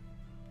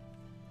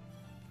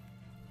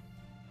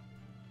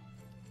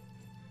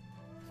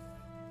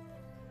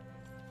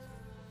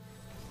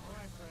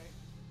 Alright, Frey.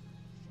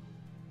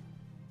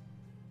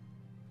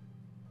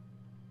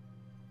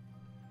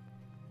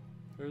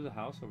 There's a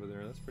house over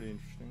there. That's pretty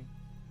interesting.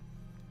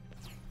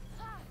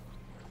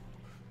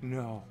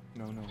 No.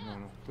 No, no, no,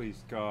 no.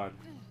 Please, God.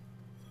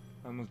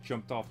 I almost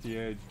jumped off the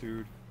edge,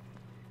 dude.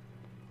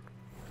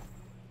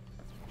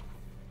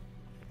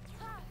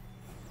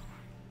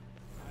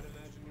 I'd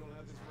imagine you'll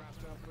have this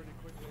wrapped up pretty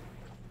quickly.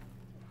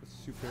 The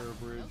super air No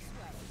bridge.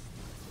 sweat.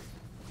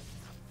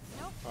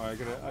 Nope. Oh, I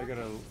gotta. How are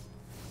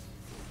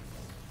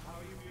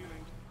you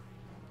feeling?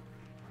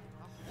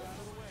 Get out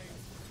of the way.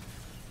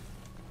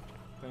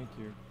 Thank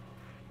you.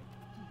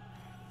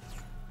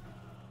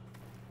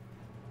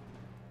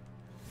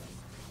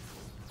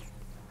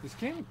 This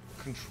game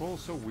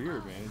controls so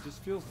weird, man. It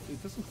just feels.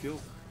 It doesn't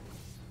feel.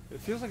 It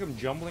feels like I'm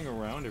jumbling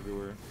around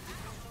everywhere.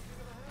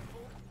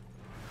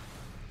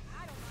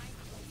 I don't mind.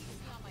 Keep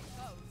me on my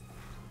toes.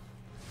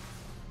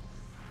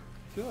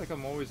 I feel like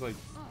I'm always like.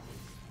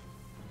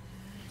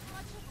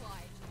 Much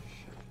obliged.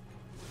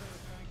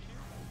 Thank you.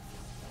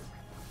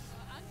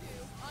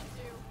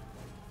 Undo.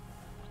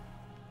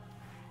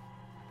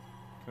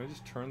 Can I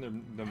just turn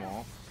them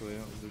off so they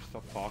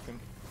stop talking?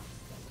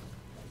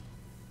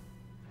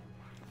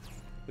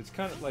 It's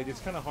kind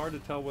of hard to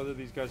tell whether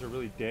these guys are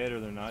really dead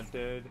or they're not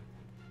dead.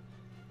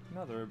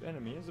 Another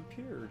enemy has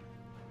appeared.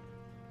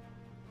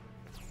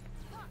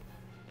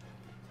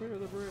 Clear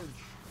the bridge.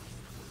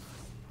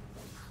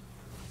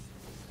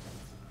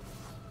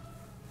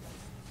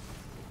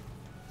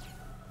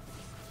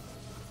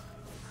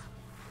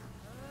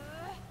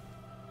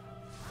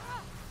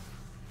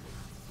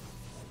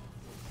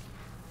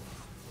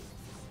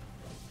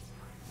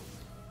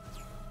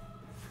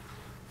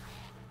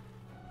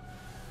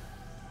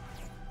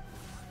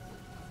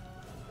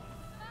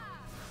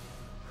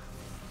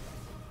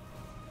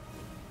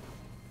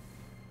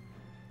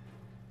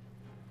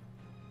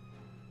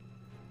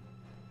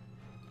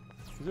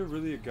 Is there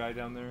really a guy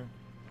down there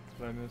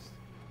that I missed?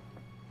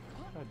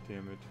 God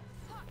damn it.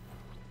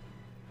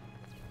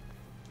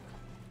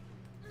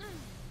 What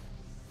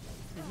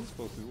is this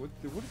supposed to be?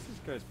 What is this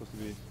guy supposed to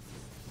be? I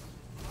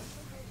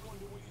sometimes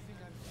wonder what you think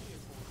I'm here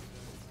for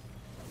today.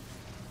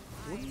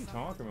 What are you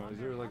talking about? Is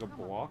there like a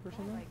block or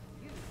something? Like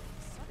you,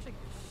 such a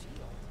good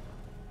shield.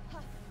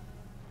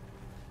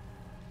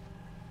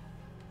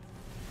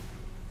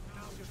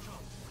 Now's your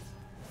chance.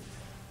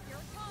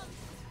 Here it comes.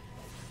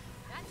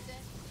 That's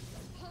it.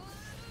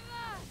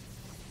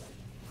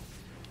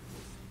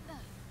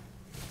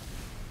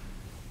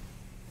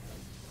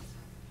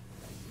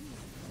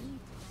 You need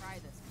to try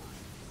this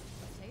kind.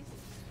 Taste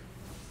it.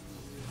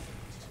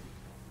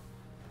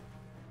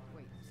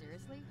 Wait,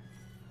 seriously?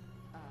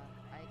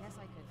 I guess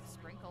I could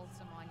sprinkle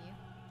some on you.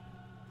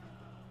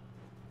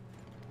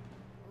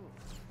 Ooh.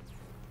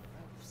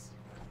 Oops.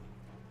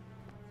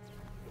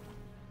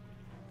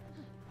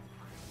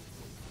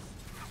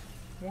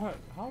 What?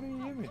 How do you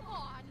hit me? Come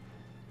on!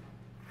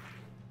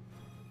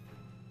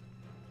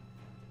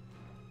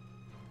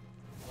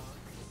 One,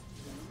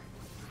 two,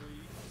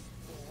 three,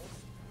 four.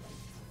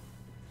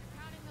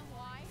 Counting them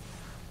wide.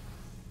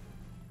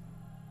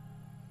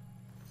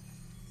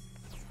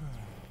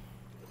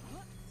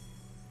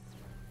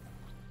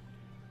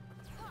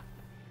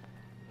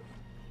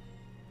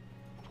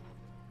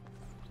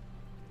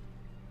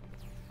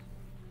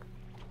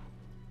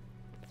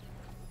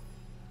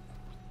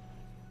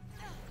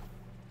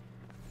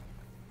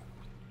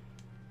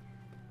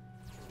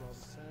 It's rather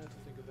sad to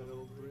think of that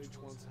old bridge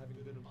once having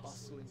been a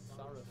bustling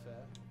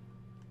thoroughfare.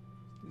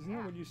 Isn't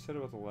that what you said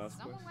about the last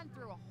Someone place? went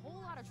through a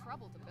whole lot of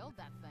trouble to build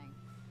that thing.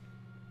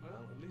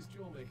 Well, at least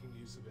you're making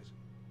use of it.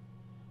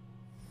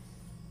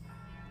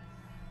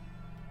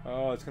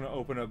 Oh, it's gonna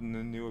open up the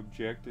new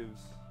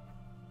objectives.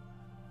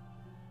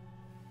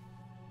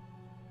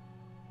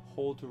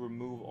 Hold to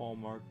remove all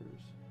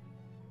markers.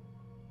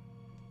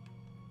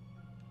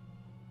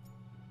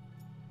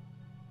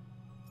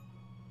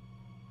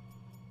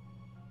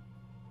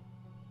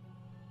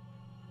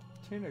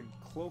 Obtain a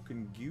cloak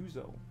and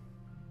Guzo.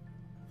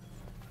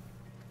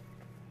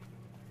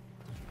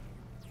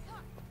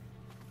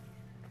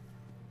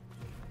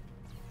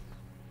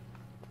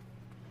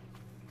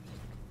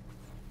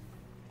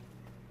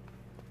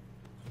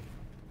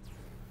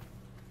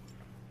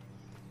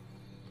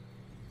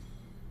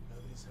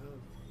 Nobody's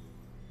home.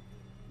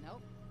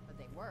 Nope, but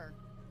they were.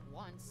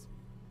 Once.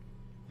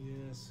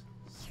 Yes,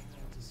 sad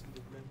to see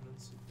the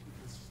remnants of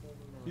people's former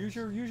lives.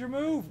 Use your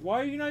move.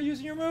 Why are you not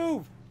using your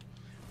move?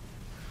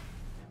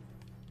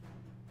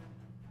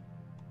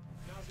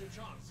 Now's your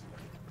chance.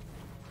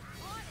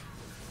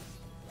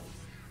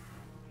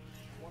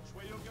 Watch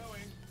where you're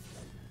going.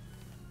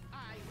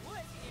 I would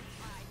if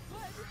I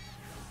could.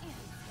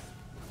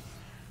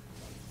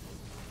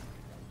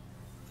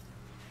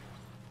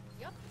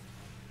 Yup.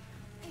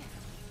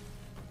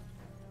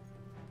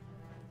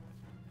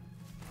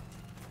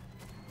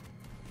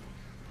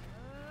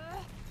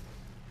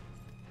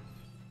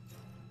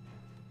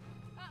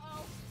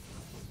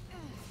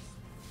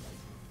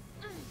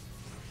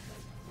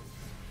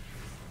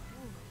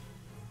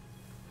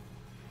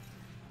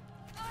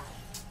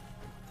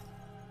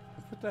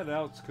 took that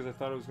out because I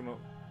thought it was gonna.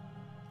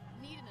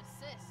 Need an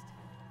assist.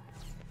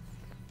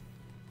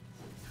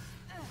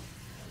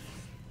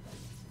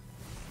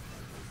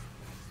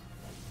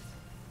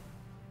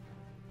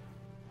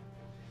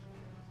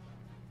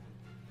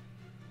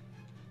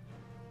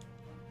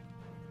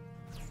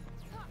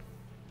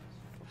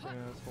 Fucking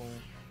asshole.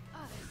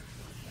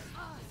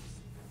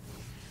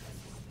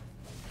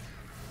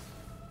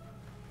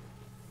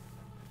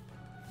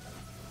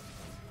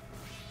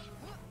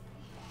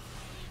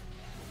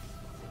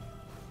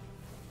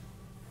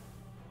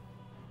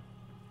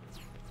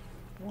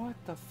 What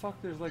the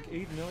fuck? There's like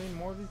 8 million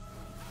more of these?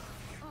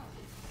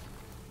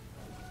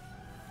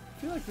 I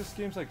feel like this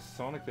game's like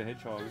Sonic the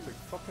Hedgehog. It's like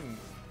fucking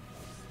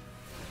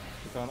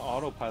like on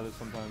autopilot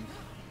sometimes.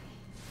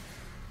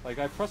 Like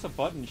I press a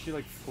button, she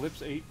like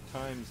flips 8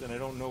 times and I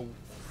don't know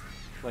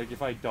like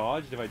if I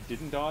dodged, if I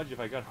didn't dodge, if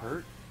I got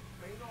hurt.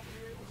 May not be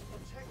able to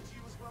protect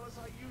you as well as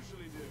I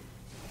usually do.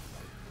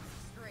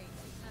 Great.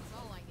 That's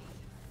all I need.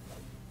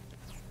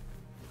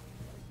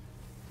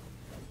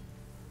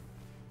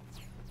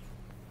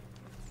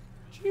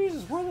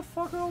 Jesus, where the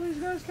fuck are all these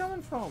guys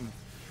coming from?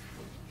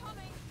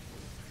 Coming.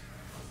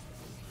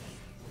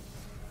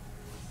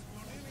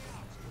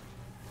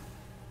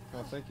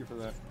 Oh, thank you for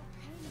that.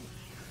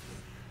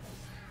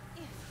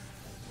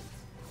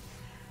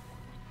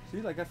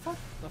 See, like I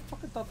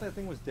fucking thought that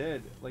thing was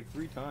dead like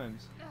 3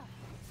 times. The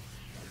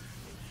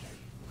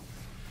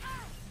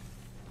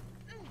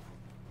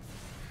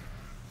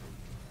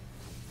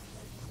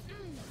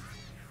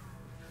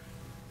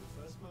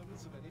first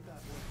moments of any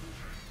battle.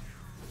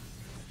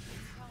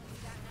 Telling me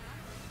that now?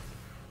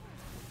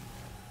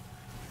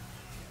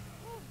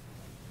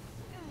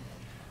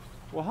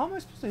 Well, how am I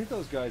supposed to hit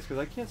those guys? Because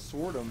I can't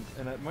sword them,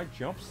 and my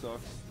jump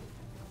sucks.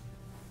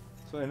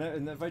 So,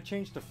 and if I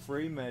change to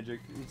Fray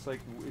magic, it's like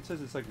it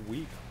says it's like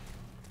weak.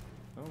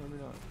 Oh,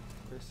 maybe not.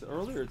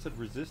 Earlier it said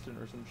resistant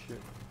or some shit.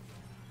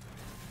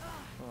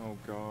 Oh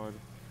god.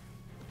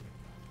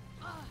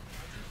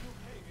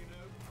 Okay, you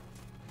know.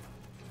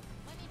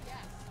 Let me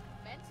guess.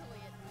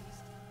 Mentally, at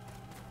least.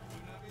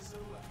 You know me so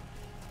well.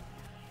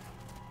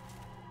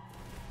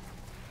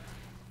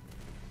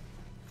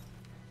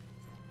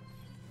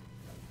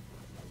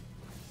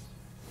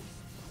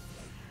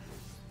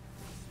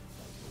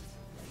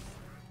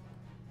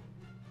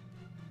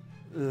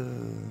 Ugh.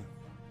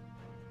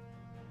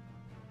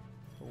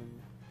 Oh.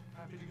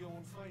 Happy to go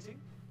on fighting?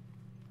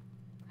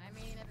 I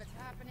mean, if it's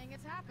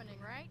happening,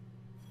 right?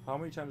 How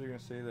many times are you gonna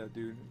say that,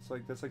 dude? It's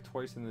like that's like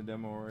twice in the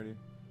demo already.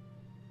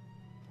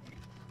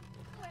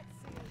 Let's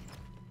see.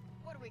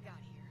 What do we got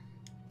here?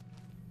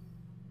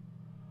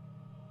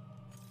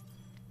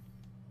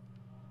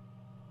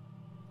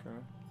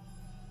 Okay.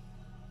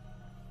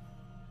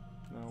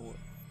 Now what?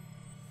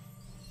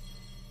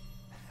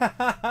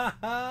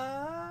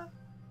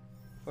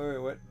 Wait,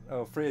 what?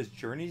 Oh, Freya's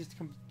journeys to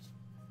come.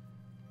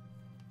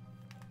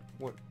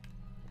 What?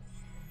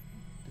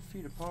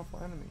 Defeat a powerful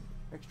enemy.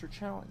 Extra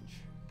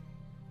challenge.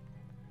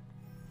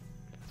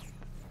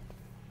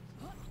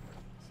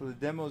 So the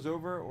demo's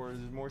over, or is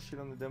there more shit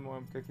on the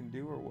demo I can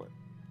do, or what?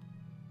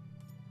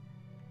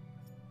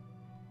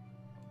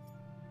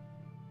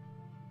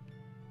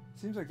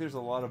 Seems like there's a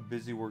lot of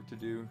busy work to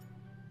do.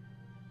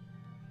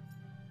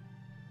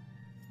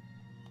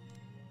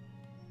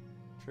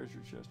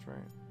 Treasure chest, right?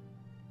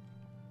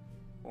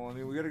 Well, I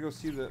mean, we gotta go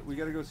see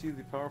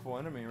the powerful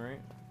enemy,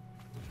 right?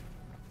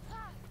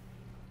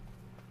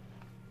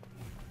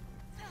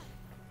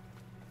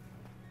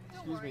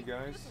 Excuse me,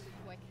 guys. This'll be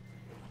quick.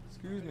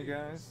 Excuse me,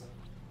 guys.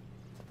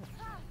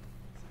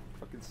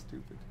 Fucking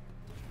stupid.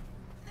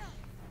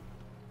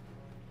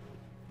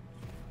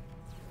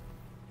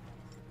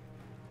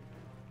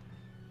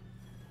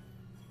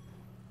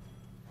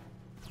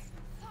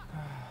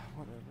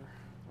 Whatever.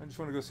 I just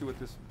want to go see what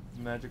this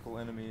magical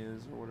enemy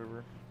is, or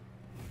whatever.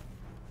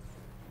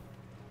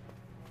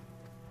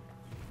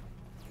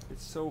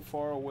 It's so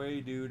far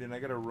away, dude, and I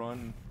gotta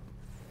run.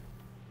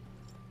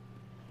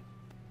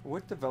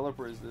 What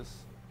developer is this?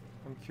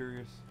 I'm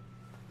curious.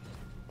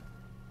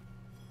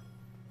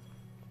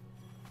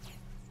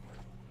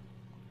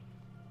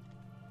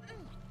 You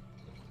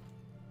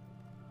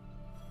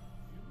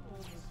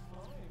almost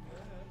flying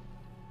there.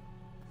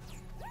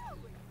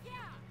 Woo! Yeah!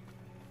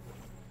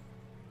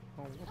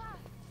 Oh, what the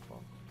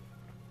fuck?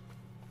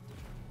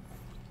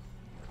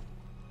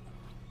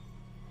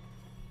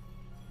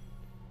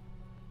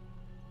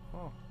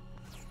 Oh.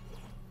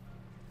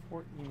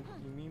 Fort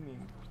Yimimi.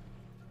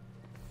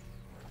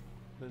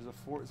 There's a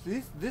fort.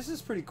 This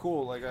is pretty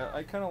cool. Like,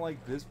 I kind of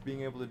like this,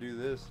 being able to do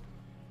this.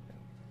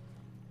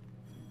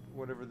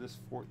 Whatever this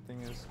fort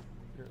thing is.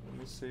 Here, let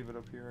me save it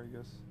up here, I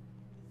guess.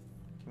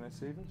 Can I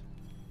save it?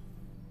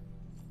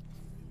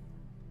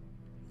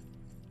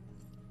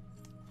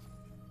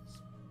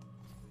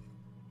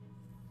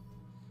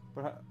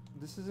 But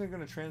this isn't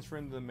going to transfer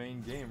into the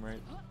main game,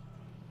 right?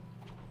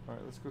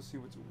 Alright, let's go see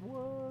what's...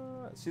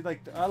 What? See,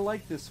 like, I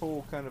like this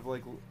whole kind of,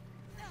 like,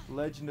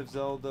 Legend of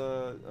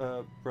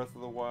Zelda, Breath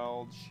of the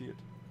Wild shit.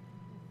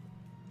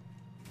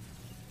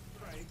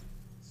 Right.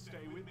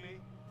 Stay with me.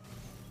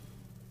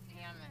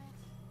 Damn it.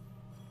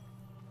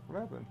 What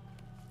happened?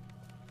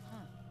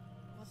 Huh.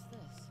 What's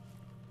this?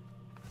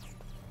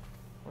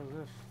 What is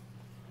this?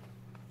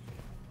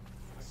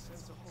 I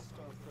sense a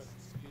hostile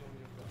presence. Be on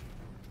your guard.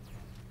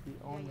 The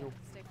Yeah, on yeah. your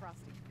Stay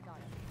frosty. Got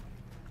it.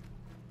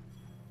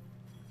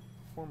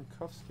 form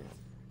cuff scan.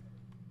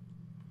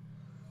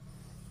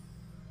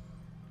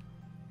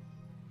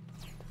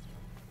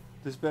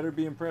 This better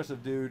be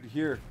impressive, dude.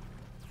 Here.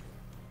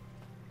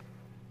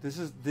 This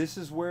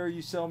is where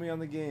you sell me on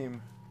the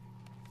game.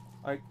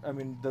 I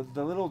mean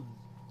the little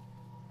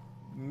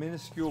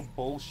minuscule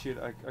bullshit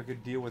I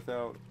could deal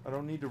without. I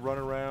don't need to run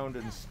around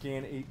and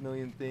scan 8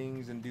 million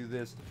things and do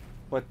this.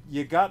 But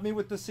you got me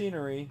with the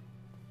scenery.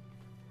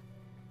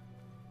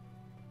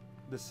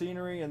 The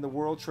scenery and the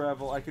world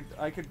travel. I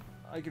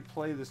could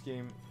play this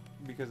game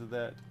because of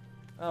that.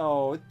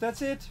 Oh,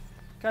 that's it?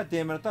 God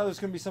damn it. I thought it was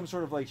going to be some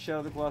sort of like Shadow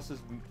of the Colossus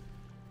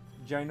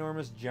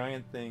ginormous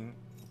giant thing,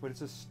 but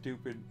it's a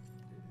stupid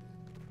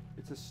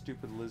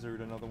lizard,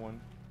 another one.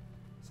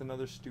 It's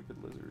another stupid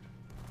lizard.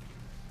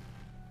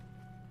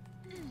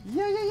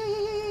 Yeah. You're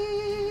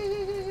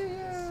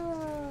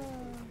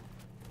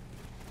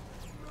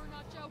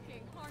not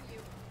joking, are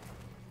you?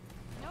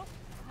 Nope,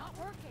 not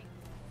working.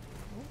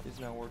 It's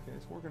not working.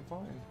 It's working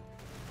fine.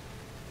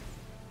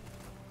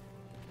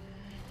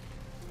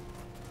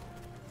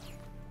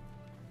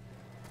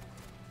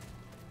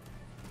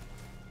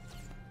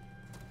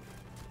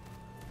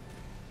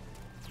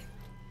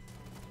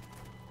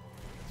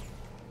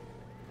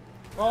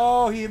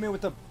 Oh, he hit me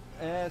with the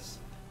ass.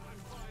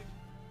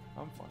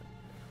 I'm fine.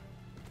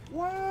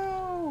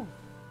 Whoa!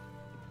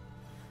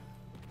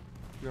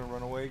 You gonna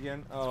run away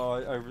again? Oh,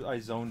 I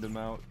zoned him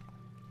out.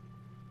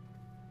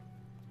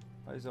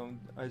 I zoned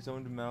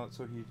him out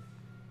so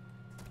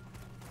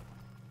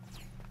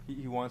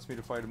he wants me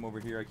to fight him over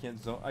here. I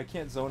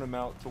can't zone him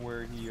out to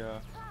where he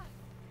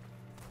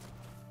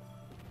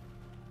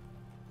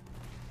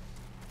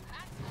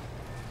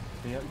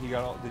he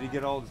got all. Did he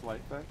get all his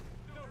life back?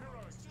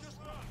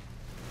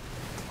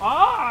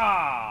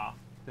 Ah!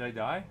 Did I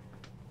die?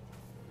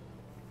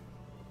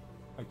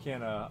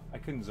 I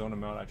couldn't zone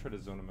him out. I tried to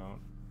zone him out.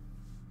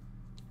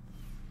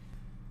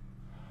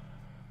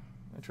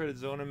 I tried to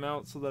zone him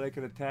out so that I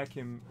could attack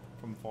him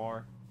from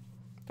far.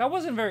 That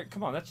wasn't very...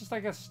 Come on, that's just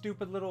like a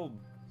stupid little...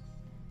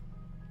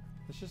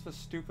 It's just a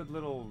stupid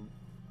little...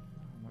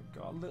 Oh my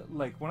god.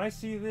 Like, when I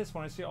see this,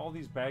 when I see all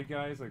these bad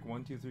guys, like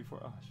 1, 2, 3, 4...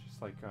 Oh, it's just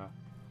like, I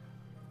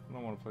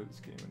don't want to play this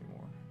game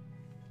anymore.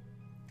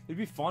 It'd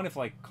be fun if,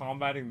 like,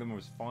 combating them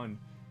was fun.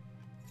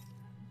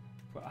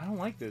 But I don't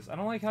like this. I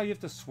don't like how you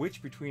have to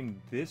switch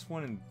between this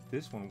one and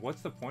this one.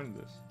 What's the point of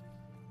this?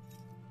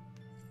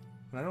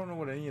 And I don't know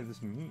what any of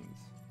this means.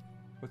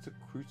 What's a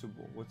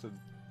crucible? What's a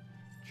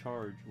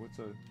charge? What's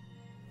a...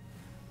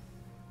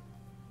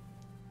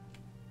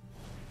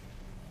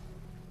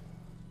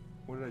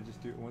 What did I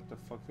just do? What the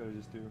fuck did I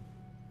just do?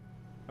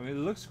 I mean, it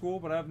looks cool,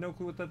 but I have no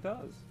clue what that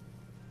does.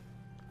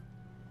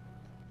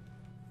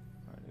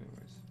 Alright,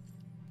 anyways.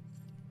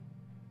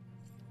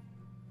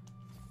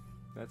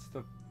 That's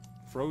the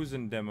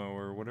Frozen demo,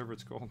 or whatever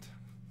it's called.